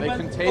closer. They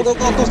can take it. For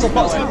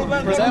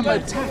them,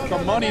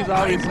 the money's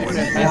obviously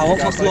fantastic.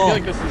 I feel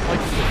like this is like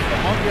the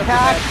hungry of the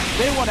match.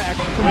 They want to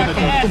actually win the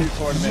DotA2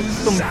 tournament.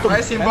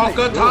 Nice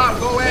invoker top,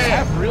 go away. They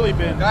have really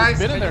been in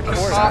their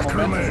course at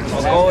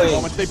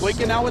moments. They blink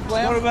it now with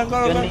Lamb.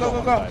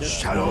 Go.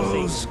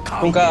 Shadows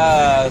come. It's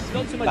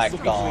not so much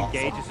looking to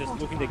engage, it's just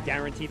looking to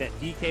guarantee that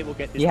DK will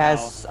get this. He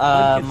has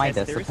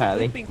Midas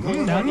apparently. Go,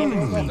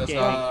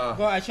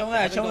 I chống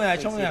lại. Go.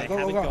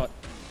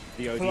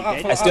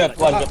 I still have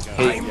 1 hit.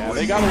 Yeah,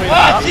 they got away.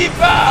 They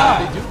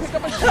do pick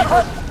up a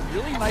Sheeper.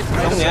 Really nice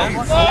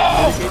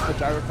mitigate the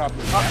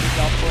gyrocopter.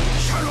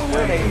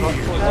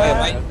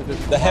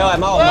 The hell,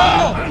 I'm out of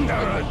mana.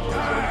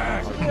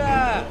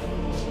 At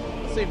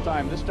the same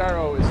time, this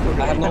gyro is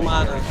still I have no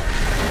mana.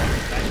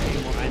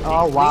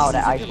 Oh wow,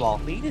 the ice wall.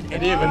 They didn't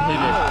even hit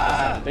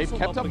it. They've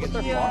kept up with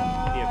their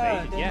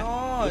farm.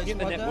 Looking at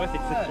the net worth,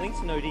 it's the Blinks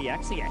and OD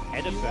actually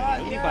ahead of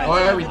them. Only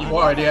by we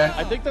reward, yeah.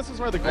 I think this is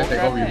where the gold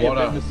grab can be a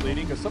bit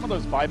misleading, because some of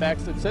those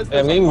buybacks, it says I'm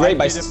there's getting a raped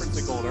by difference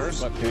in gold earned,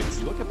 but you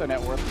look at the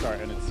net worth chart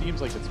and it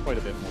seems like it's quite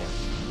a bit more.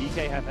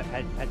 DK had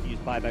to use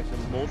buybacks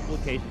on multiple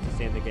occasions to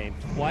stay in the game.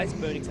 Twice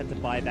Burnings had to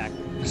buy back.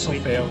 So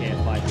fail. Even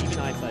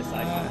Eyesight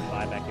had to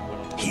buy back in one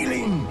of the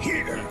Healing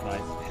here.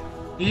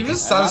 Even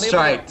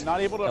Sunstrike. Not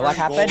able to What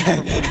happened?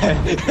 Enemy's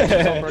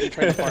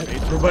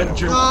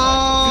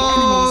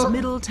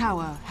middle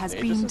tower has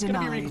been This is going to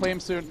be denied.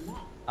 reclaimed soon.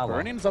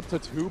 Burning's up to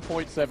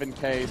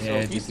 2.7k, so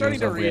Yeah, he's starting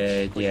to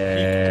reach peak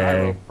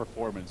gyro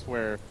performance,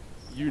 where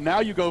you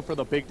go for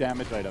the big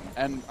damage item.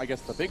 And I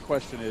guess the big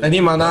question is... Any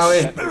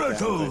mana,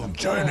 Spiritual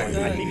journey.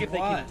 I think if they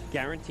can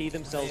guarantee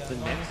themselves the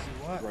next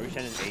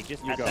Roshan and Aegis,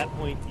 at that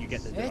point you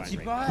get the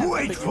Divine Rapier.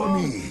 Wait for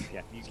me.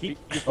 Yeah, you keep...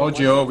 Oh,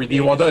 Gio, we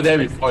rewarded there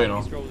before, you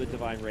know. Throw the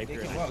Divine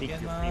Rapier and I think you're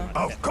pretty much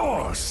Of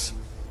course.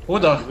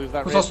 Who's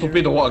so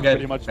stupid to walk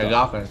again? I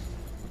laugh, man.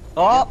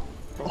 Oh!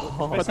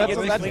 But that's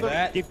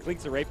the... Give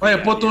Blinks a Rapier. Why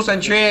you put 2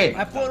 sentry?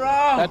 I put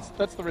wrong.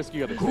 That's the risk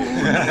you gotta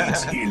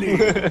It's healing.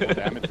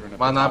 take.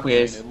 Mana,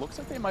 please. It looks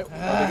like they might... Are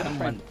they gonna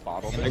try and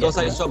bottle this? I got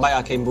side shot by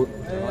Arcane Boot.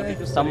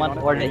 Someone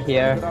ordered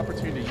here. Good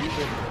opportunity to use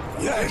it.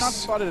 Yes. They've not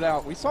spotted it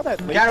out. We saw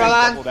that late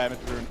Caroline. double damage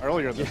rune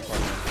earlier in this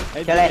part.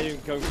 And Kill they it.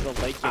 didn't go for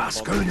the late game.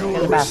 Ask Kill the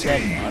your bastard. I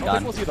don't think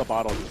Done. we'll see the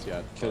bottle just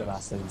yet. Kill the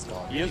bastard, it's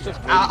gone. He is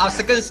just I'll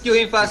second skill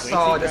him first,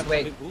 so just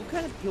wait.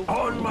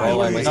 On my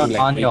way. Not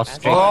on your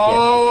streak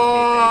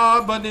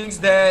Oh, Burning's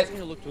dead.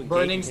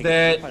 Burning's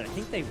dead. I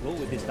think they will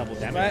with this double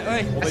damage.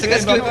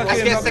 Second skill him It's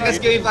first.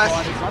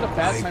 not a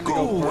bad time to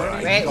go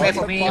burn. Wait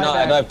for me. No,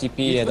 I don't have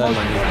TP, I don't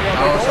have money.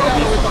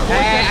 I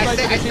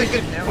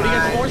second. But he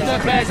gets forced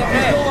that back. He's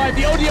still alive.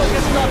 The ODO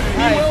gets stuck. He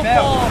will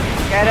fall.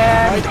 Get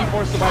him! Might be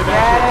forced to buy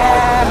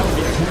back.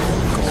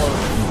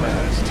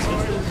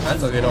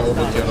 That's a little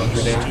overkill, don't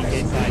you think?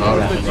 The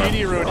GD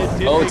rune, it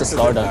did Oh, it's a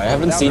starter. I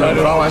haven't seen it.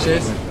 How much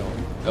is?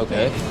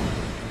 Okay.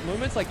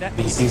 Moments like that.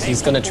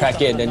 He's gonna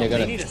track it and then they're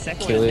gonna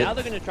kill Now it.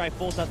 they're gonna try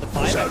force out the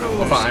buyback.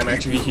 Oh, fine, I'm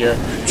actually here.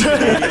 80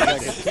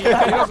 seconds. He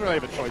doesn't really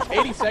have a choice.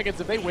 80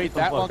 seconds, if they wait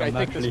that long, I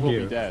think this will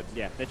be dead.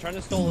 Yeah, they're trying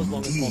to stall as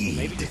long as possible.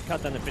 Maybe just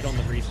cut down a bit on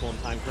the respawn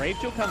time.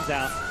 Gravechill comes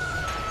out.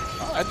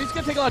 I think he's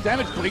gonna take a lot of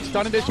damage. Blink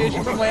stun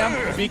initiation from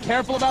Lamb. Be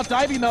careful about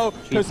diving though,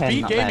 because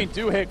Speed Gaming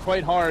do hit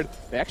quite hard.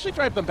 They actually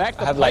drive them back.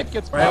 The pipe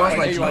gets blocked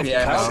by AUI.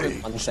 Are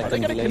they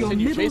gonna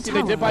continue chasing?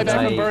 They did buy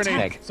back from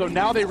Burning, so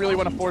now they really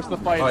want to force the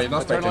fight.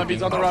 Eternal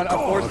MV's on the run. A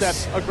 4-step,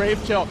 a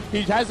Grave Chill.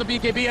 He has a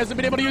BKB, hasn't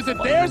been able to use it.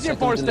 There's your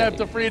 4-step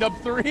to freedom.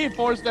 3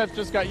 4-steps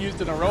just got used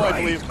in a row, I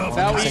believe.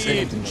 Now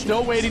EE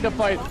still waiting to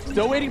fight,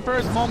 still waiting for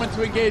his moment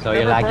to engage. So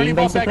you're lagging, Burning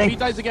ball back. If basically? he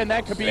dies again,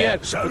 that could be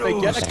it. But they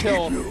get a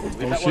kill.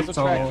 That was a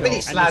track kill.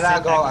 Finish Lada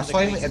go. I saw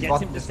him at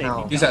bottom just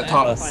now. He's at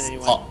top.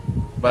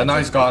 But now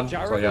he's gone, so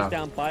Gyro yeah. goes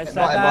down by Not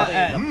side. They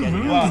end up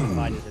getting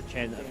out as a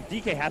Chen.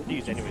 DK had to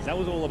use anyways. That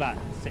was all about.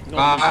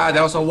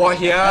 There was a wall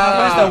here.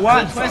 Where's the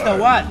what? Where's the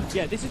what?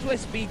 Yeah, this is where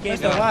Speed Game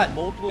the what?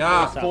 multiple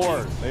Yeah, force 4.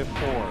 outs. They have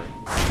 4.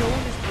 Showing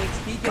his blinks,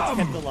 he gets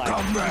kept alive.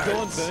 You go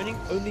on Burning,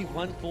 only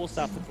 1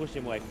 4-staff to push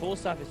him away.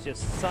 4-staff is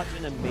just such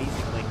an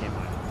amazing late game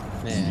item.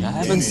 Man, I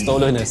haven't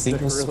stolen a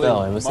single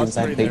spell ever since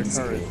I played this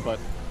game. But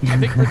I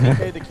think for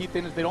DK, the key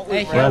thing is they don't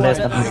lose Well, there's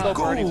the He's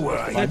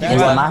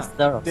a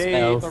master of the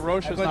spells.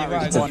 Roche has not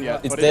reached 1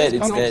 yet. It's but dead, it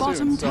it's is coming dead.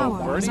 soon, so Bottom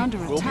tower is Burning under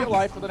will be attack.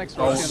 alive for the next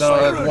Oh, Roche.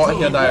 the wall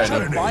here died.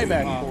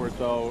 Buyback for it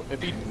though.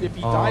 If he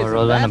dies in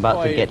Roland that about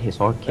to fight, get his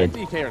orchid.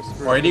 then DK are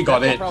screwed. Already got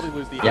They'll it. probably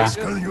lose the Yeah, Aegis, I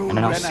don't know. then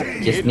after the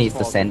Just Aegis needs to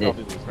falls, send they'll it.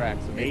 probably lose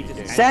Rax, so maybe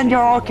DK. Send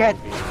your orchid!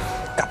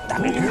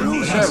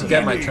 I should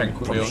get my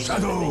tranquil.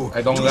 Shadow.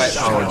 I don't like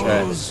our chat.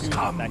 Shadows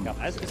come. Back up.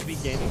 As for Speed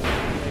Gaming,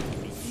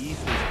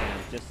 easily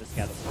just to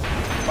scatter.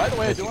 By the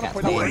way, I do want to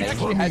point out he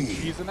actually had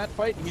keys in that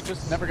fight. He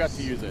just never got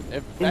to use it.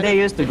 Didn't they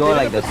used to go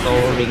like the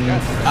soul ring?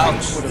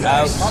 Ouch!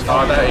 Ouch!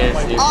 Oh, that is.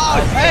 Oh,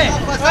 hey,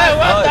 what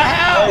the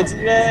hell? It's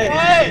me.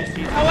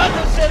 Wait, I want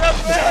to set up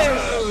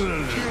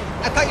first.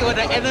 I thought you were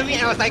the enemy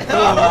and I was like,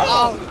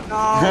 oh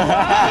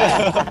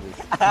no.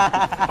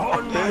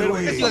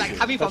 Because you were like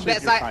coming from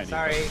that side.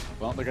 Sorry.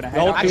 Well, they're gonna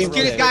I'm just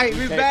kidding, guy.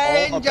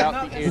 Revenge.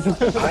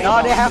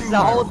 No, they have the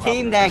whole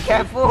team there.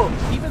 Careful.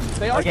 Even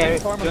they are Okay,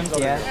 farm don't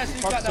care.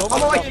 One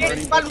more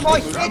hit. One more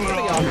hit. Get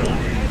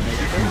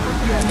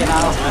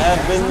out. I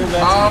have been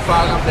revenged. Oh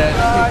fuck, I'm dead.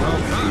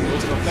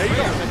 There you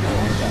go.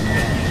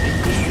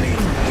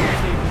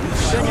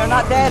 You're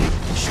not dead.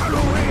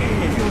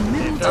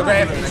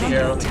 Okay, thank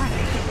you.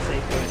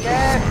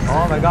 Yeah.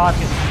 Oh my god.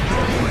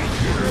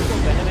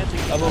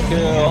 Double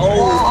kill.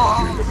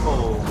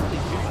 Oh!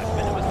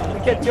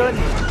 Get Jun.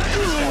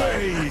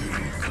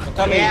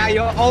 Coming. Yeah, you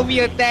owe me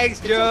a thanks,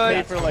 dude.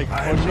 Oh, For like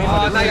now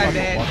you're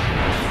dead.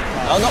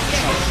 Oh no!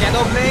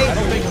 Shadow Blade.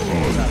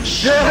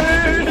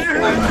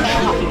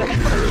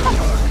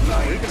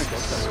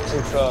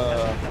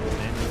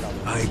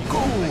 I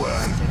go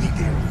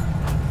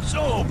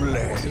so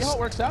blessed. See how it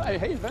works out?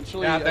 Hey,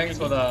 eventually. Yeah, thanks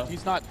for the.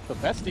 He's not the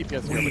best DPS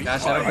here, but he's Yeah,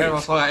 Shadow Blade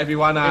was for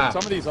everyone. Some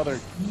of these other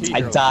key I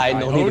heroes, died,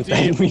 no need to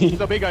thank me.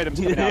 The big items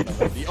coming out.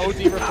 The OD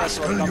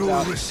refresher comes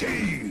out.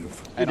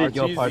 You did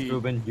your part,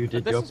 Ruben. You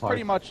did your This is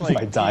pretty part. much like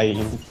By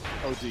dying.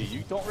 OD.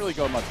 You don't really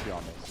go much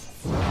beyond this.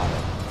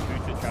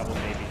 Future travel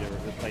maybe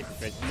to replace the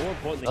threads. More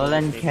importantly,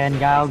 Olen can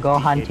now go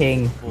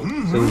hunting soon.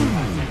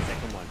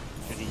 Second one.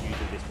 Should he use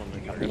this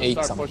one? Ate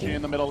Start something. pushing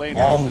in the middle lane.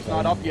 Oh, It's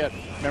not up yet.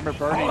 Remember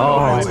burning.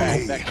 Oh, that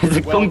it's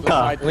a well Kunka.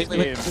 decide this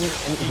game.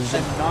 He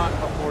cannot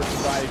afford to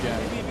die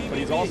again. But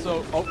he's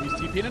also he's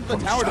TPing into the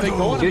tower. Do they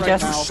go on You it right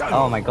just, now?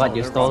 oh my god,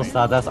 you stole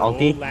Stardust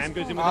ulti. Lamb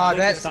goes in with Oh, the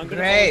that's Sun gonna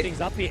great. follow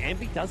things up here.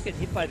 Envy does get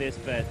hit by this,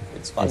 but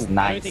It's That's fun.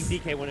 I don't think nice.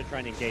 DK want to try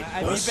and engage.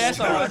 I be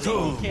best on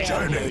DK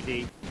on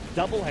the OD,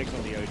 double hex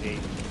on the OD.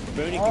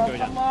 Burning can go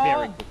down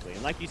very quickly.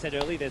 And like you said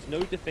earlier, there's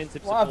no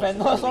defensive Wow, support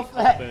Venom from so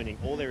flat. Burning.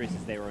 All there is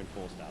their own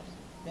 4-stars.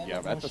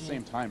 Yeah, but at the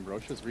same time,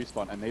 Roche's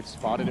respawn, and they've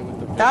spotted it with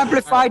the vision.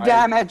 Amplify I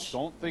damage.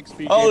 don't think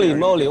Speed Holy Gamer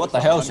moly, is what the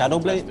hell, Shadow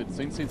uncontested. Blade?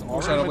 Sing Sing's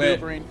already Shadow Blade.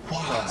 maneuvering.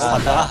 What He's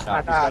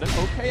got an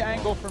okay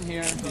angle from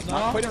here. He's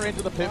not quite in range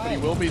of the pit, but he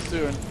will be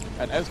soon.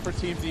 And as for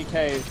Team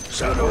DK,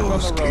 Shadows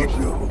on the keep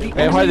Roche. you.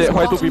 And why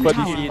do people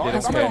DC Oh,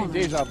 didn't I'm care? having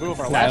deja vu of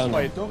our last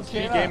fight.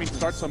 Speed Gaming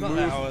starts to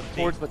move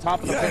towards the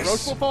top of the pit.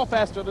 Roche will fall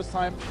faster this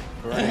time.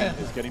 Burning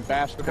is getting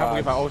bashed. I can't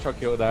believe I ultra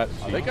killed that.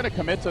 Are they going to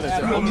commit to this?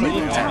 It Your looks like middle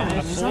they tower are.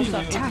 is under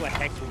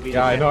attack.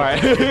 Yeah, I know,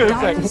 right?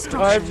 It's like,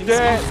 I'm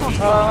dead.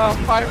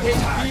 5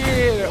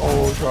 HP.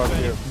 Ultra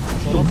kill.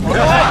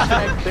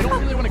 They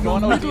don't really want to go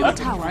on OD. Middle Like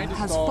they're tower trying to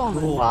has stall.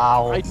 fallen.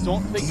 Wow. I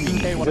don't think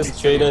DK wants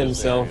Just traded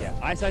himself. Yeah,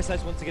 Ice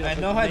wants to get I up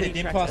know as how many they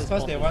did tracks pass as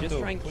first, they possible. want Just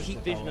to try and push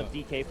keep the vision of tower.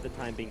 DK for the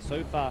time being.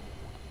 So far,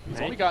 He's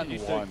managed only gotten to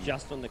do so one.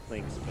 just on the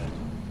clinks, but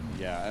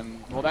Yeah,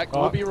 and well, that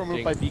will be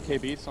removed by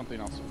BKB. Something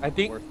else. I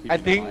think worth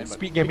keeping in mind, but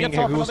Speed he Gaming gets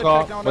can off do another so,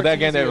 takedown but then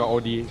again they easier. were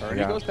OD. Bernie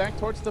Yeah. goes back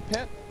towards the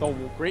pit. The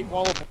Great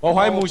Wall of Oh,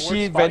 hi Wall of Mushi, Wars,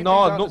 fighting Venom, things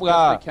out noob as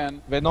lah. best they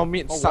can. Venom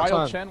mid Oh, sucks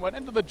Wild one. Chen went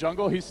into the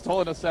jungle. He's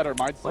stolen a set or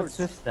mine What's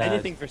sword. this that?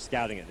 anything for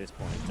scouting at this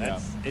point.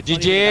 That's, it's GG.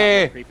 not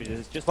even about creepage,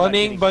 it's just about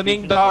Burning, getting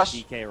burning vision of dash.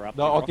 DK or up.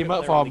 The Rocket ultimate Flare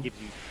only form. gives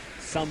you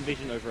some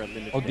vision over a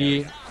limited OD.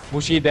 area.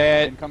 Mushi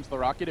dead. In comes the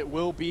rocket. It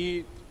will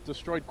be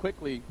destroyed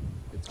quickly.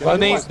 It's gonna be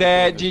Burning's left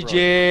dead. this road.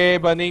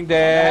 GG. Burning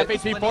dead.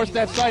 FHP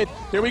four-step side.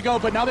 Here we go,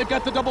 but now they've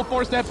got the double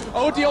four-step.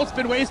 ODL's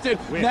been wasted.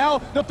 Now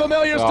the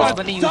Familiar's done.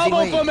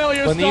 Double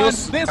Familiar's done.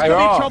 This could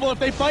be trouble if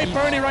they fight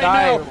Bernie right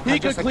now. He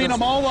could clean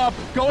them all up.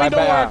 Going to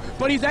work,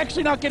 but he's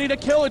actually not getting a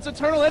kill. It's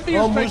Eternal Envy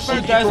who's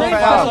straight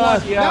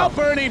Bernie. Now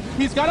Bernie,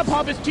 he's got to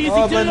pop his cheese.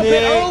 He did it a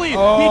bit early. He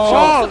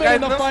choked him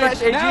in the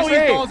fight. Now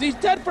he falls. He's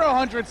dead for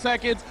 100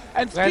 seconds.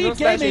 And Speed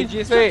Gaming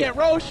should get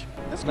Roche.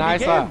 This could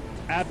be game.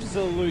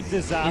 Absolute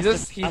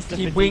disaster.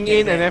 He bring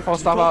in and then for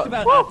stuff out.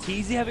 About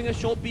Arteezy having a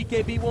short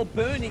BKB while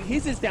burning.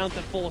 His is down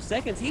to 4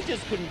 seconds. He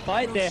just couldn't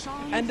fight there.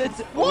 And that's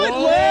what?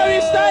 Lamb,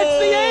 he snatched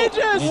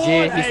the Aegis!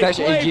 GG, he snatched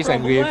Aegis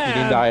and Griff. He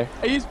didn't die.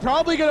 He's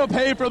probably going to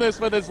pay for this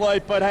with his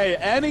life, but hey,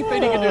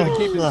 anything he can do to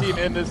keep his team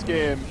in this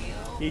game.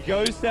 He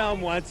goes down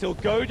once, he'll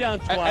go down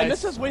twice. And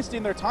this is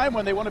wasting their time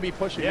when they want to be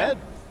pushing ahead.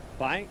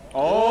 Bang.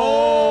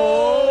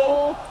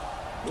 Oh!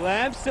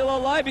 Lamb's still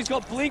alive. He's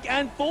got Blink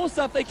and Force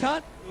up. They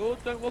can't. Oh,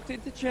 don't walk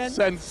into Chen.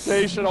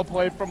 Sensational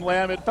play from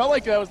Lamb. It felt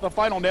like that was the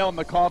final nail in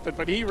the coffin,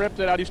 but he ripped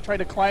it out. He's trying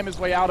to climb his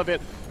way out of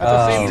it. At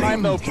the same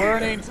time, though,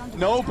 burning,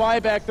 no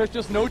buyback. There's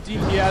just no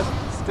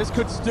DPS. This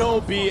could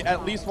still be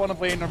at least one of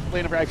lane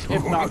of X,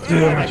 if not two.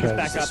 He's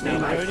back up now.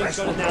 Burning's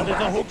got it now.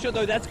 There's a hook shot,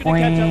 though. That's going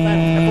to catch up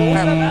Lamb.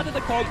 Also out of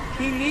the cog.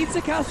 He needs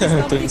to cast his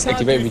To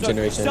activate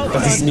regeneration.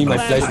 Doesn't mean my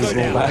flesh is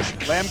roll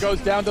back. Lamb goes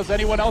down. Does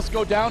anyone else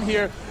go down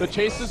here? The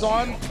chase is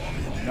on.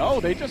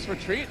 No, they just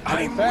retreat. And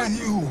in fact,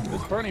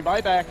 this Bernie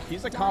buyback,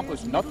 he's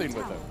accomplished nothing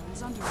with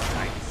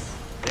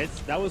it.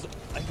 That was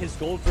his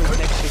goal for his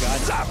next big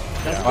item.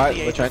 Alright,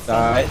 we're trying to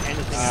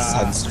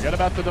forget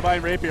about the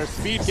Divine Rapier.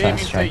 Speed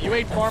Gaming say, you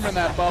ain't farming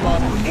that, Bubba.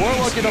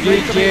 We're looking to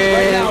make the base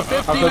right now.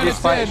 15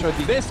 minutes in.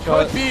 This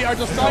could be our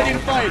deciding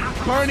fight.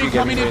 Bernie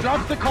coming in,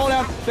 drops the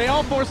cooldown. They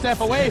all 4-step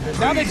away.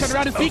 Now they turn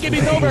around. His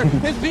BKB's over.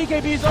 His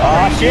BKB's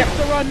over. He needs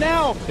to run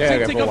now.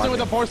 Sixty comes in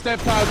with a 4-step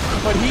cloud,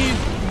 but he's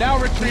now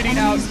retreating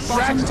out.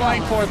 Drax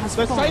flying forth.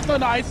 The Scythe on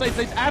the ice is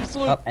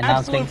absolute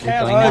chaos.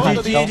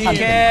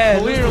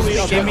 Clearly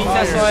a Gaming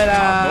that's why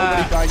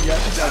nobody died yet.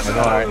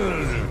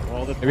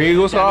 Well, the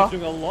damage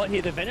doing a lot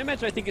here. The Venom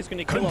Edge I think is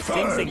going to kill off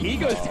Sing Sing. He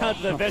goes down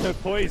to the Venom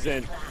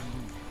Poison.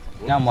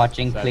 Now I'm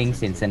watching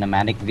Klinks in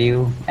cinematic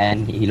view,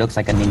 and he looks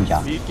like a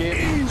ninja.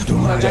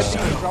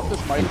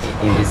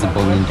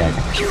 Invisible ninja.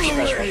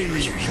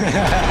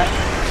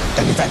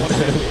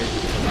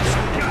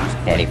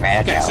 Very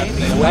fragile.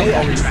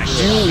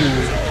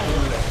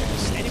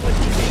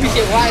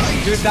 Appreciate why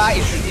do that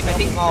is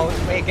thematic mode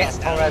where it gets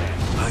torrent.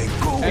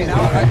 And now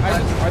I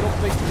don't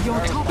think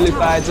Flip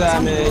by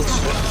damage.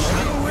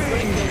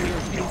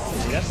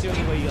 That's the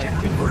only way you like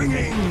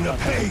Bringing the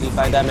pain. Flip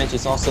by damage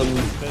is awesome.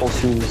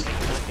 Osus.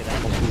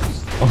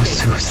 I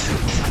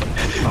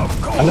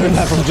learned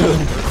that from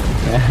June.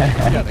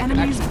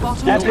 Enemy's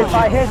bottom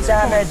Amplify his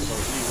damage.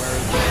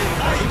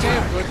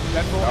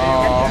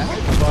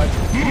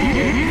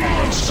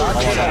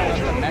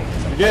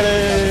 Get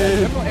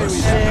it!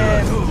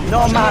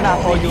 No mana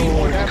for you.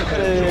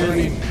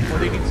 Or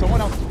they need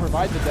someone else to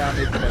provide the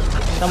damage.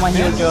 Someone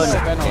heal June.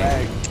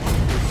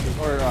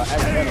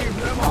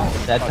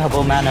 That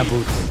double mana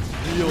boost.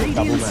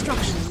 Radiant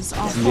structures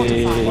are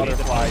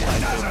fortified.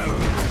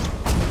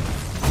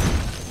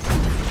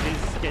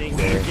 He's getting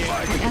there.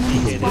 The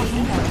enemy's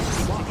bottom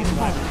barracks.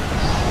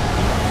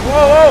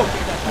 Whoa, whoa!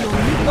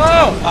 No!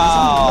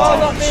 Oh. No,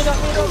 not me, not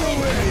me, not me!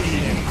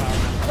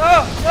 No,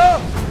 no!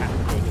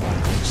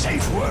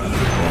 Safe word.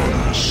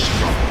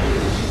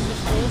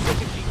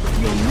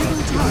 Your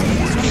middle tower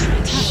is under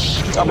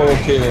attack. Double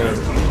kill.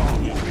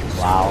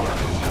 Wow.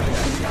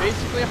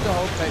 Basically have to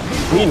hope that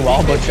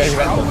Meanwhile, but check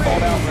that fall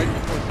down right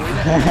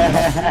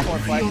before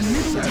 3. Your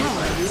middle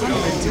tower is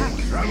under attack.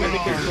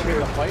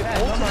 Like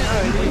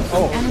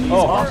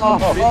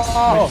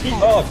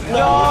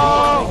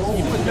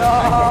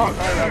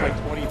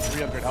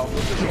 2,300 health,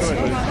 which is good.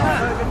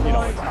 You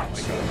know, it's not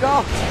good.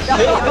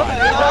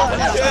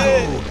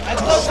 I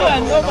told you I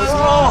know my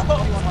role!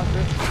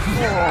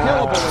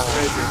 Killable with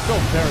Rapier,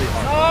 still very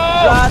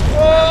hard.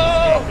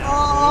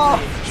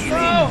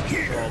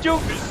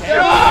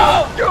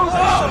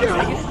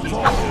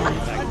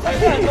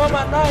 I know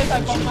my knife,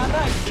 I got my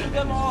knife, kill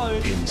them all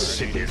already.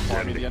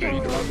 Farming the enemy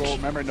jungle.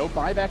 Remember, no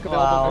buyback available.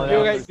 Wow, for feel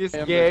him. like this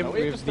There's game no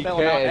with interest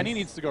available now, DK and he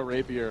needs to go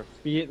Rapier.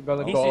 Speed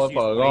gonna He's go just on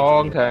for a used way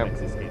long too many time.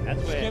 points this game.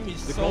 That's where Game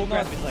is the so gold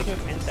graph not is like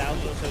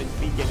 10,000 or so in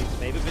Speed Gaming's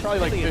favor, but Probably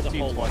like really it's a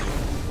 15, whole lot.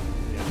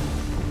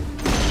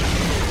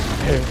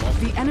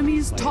 20. The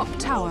enemy's top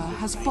tower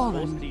has Forced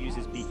fallen. to use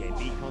his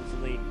BKB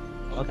constantly.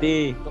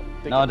 Okay.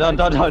 No, don't.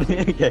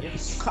 Okay.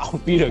 I'll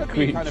beat a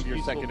creep. Kind of your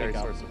secondary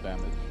source of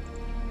damage.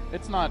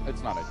 It's not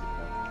ideal.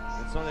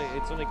 It's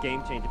not a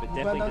game changer, but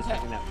definitely just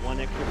having that one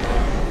extra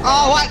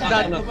Oh, what?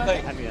 having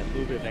that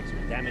little bit of extra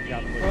damage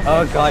out of it.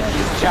 Oh god,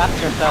 you trapped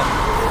yourself.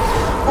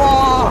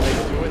 They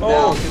do it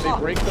now. Can they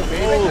break the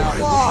bait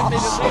now? It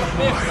looks like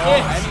they just want to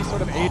any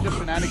sort of Aegis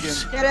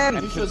shenanigans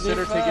and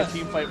consider taking a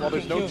team fight. Well,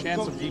 there's no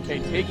chance of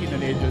DK taking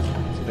an Aegis,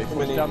 so they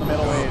push down the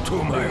middle lane.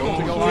 They're going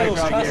to go high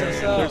ground here.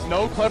 There's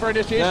no clever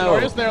initiation, or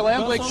is there?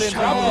 Lamblinks in,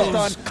 drops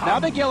the stun. Now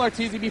they kill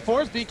RTZ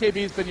before his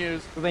BKB's been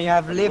used. When you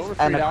have lift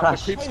and a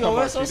crush. Creeps Hey, come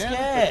we're up. so Shenanigans,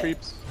 scared. the creeps.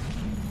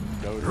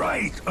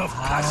 Right of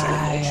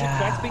passage.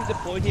 Tracks being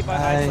deployed here by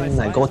high side. Fine,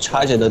 I go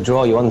charge at the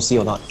draw, you want to see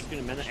or not?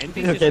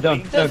 Okay,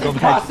 don't go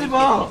back.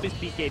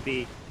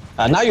 BKB.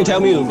 Now you tell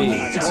me to be.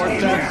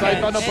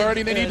 Scythe on the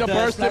birdie, they need to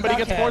burst him, but he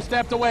gets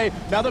 4-stepped away.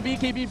 Now the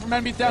BKB from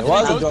Envy's down, so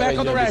he goes back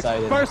on the Rex.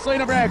 First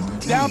lane of Rex,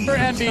 down for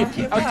Envy.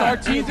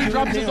 Arteezy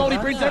drops his ult, he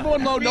brings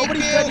everyone low.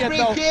 Nobody's dead yet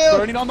though.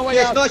 Burning on the way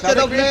out. Now they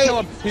can't kill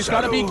him. He's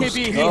got a BKB,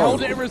 he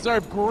held it in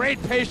reserve.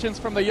 Great patience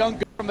from the young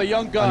gun.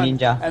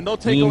 Ninja. And they'll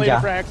take a lane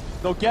of Rex.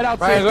 They'll get out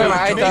safely.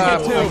 They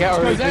get two.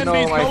 Because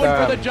Envy's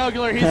going for the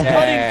juggler. He's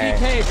cutting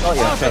DK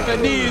off at the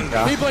knees.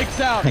 He blinks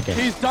out.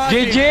 He's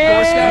dodging. GG!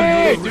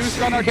 They do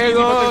stun Arteezy,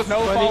 but there's no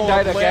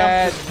follow-up.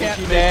 again. Can't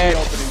make the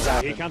opening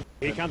back.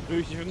 Here comes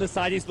Bushi from the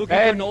side. He's looking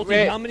for an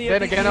ulti. How many of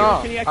these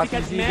heroes can he actually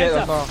catch?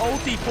 Manta,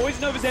 ulti,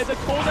 poison over there. The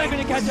cooldown going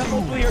to catch up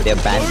multiple heroes. They're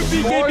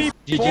banned.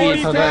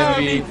 GG for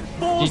the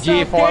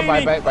GG for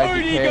by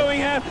Odie DK.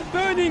 going out.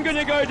 Burning going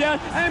to go down.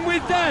 And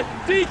with that,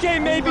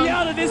 DK may be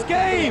out of this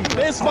game.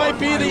 This might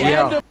be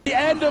the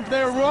end of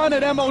their run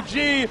at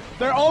MLG.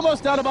 They're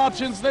almost out of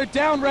options. They're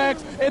down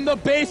Rex. In the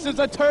base is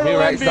Eternal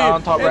Rex Envy.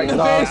 down, top In Rex the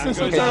down. base is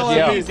Eternal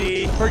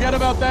Envy. Forget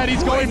about that.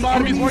 He's going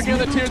bottom. He's working on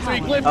the tier 3.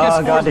 Glyph gets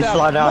God, they forced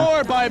slowed out. down.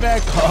 More buyback.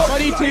 But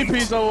he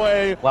TP's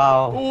away.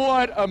 Wow.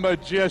 What a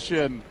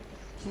magician.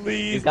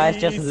 Please, You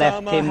guys just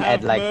left him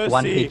at like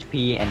 1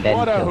 HP and then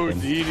What a killed him.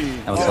 Houdini.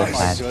 That was Oh so my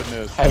sad.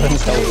 goodness.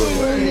 Heaven's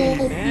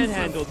help.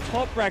 Manhandle,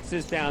 top racks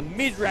is down,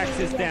 mid racks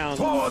is down.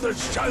 For the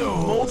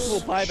shadows.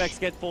 Multiple buybacks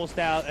get forced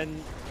out,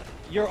 and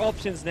your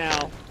options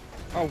now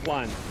are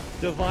one.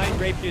 Divine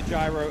Rapier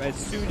Gyro as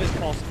soon as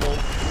possible,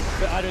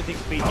 but I don't think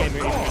Speed Gamer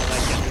is going to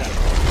let get to that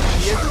point.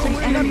 He is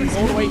thinking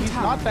all the way. He's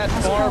not that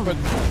far, but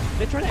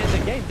they're trying to end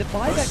the game. The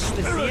buybacks for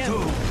the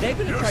CM, they're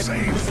going to try to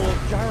before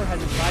Gyro has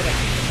his buyback.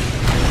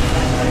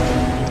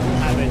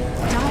 Have it.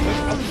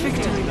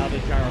 Victory. Another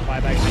Gyro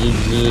buyback.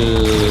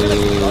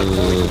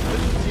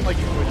 doesn't seem like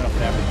he's doing enough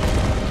damage.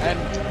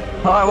 And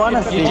Oh, I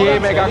wanna see GG,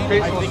 Mega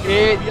Crystal.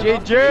 GG.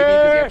 Because he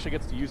actually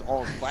gets to use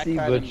all his black See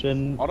pad and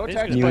Butchin auto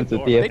tag. new to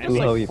TF2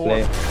 how we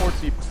play.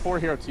 Four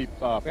hero team,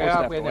 four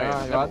step away. It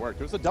never worked.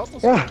 It was a Delta.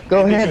 Yeah,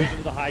 go ahead.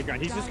 The high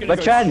ground. He's just going to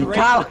Butchin,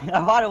 Cal, I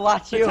wanna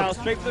watch you.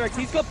 Straight for the Rex.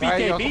 He's got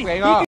Alright, BKB. you're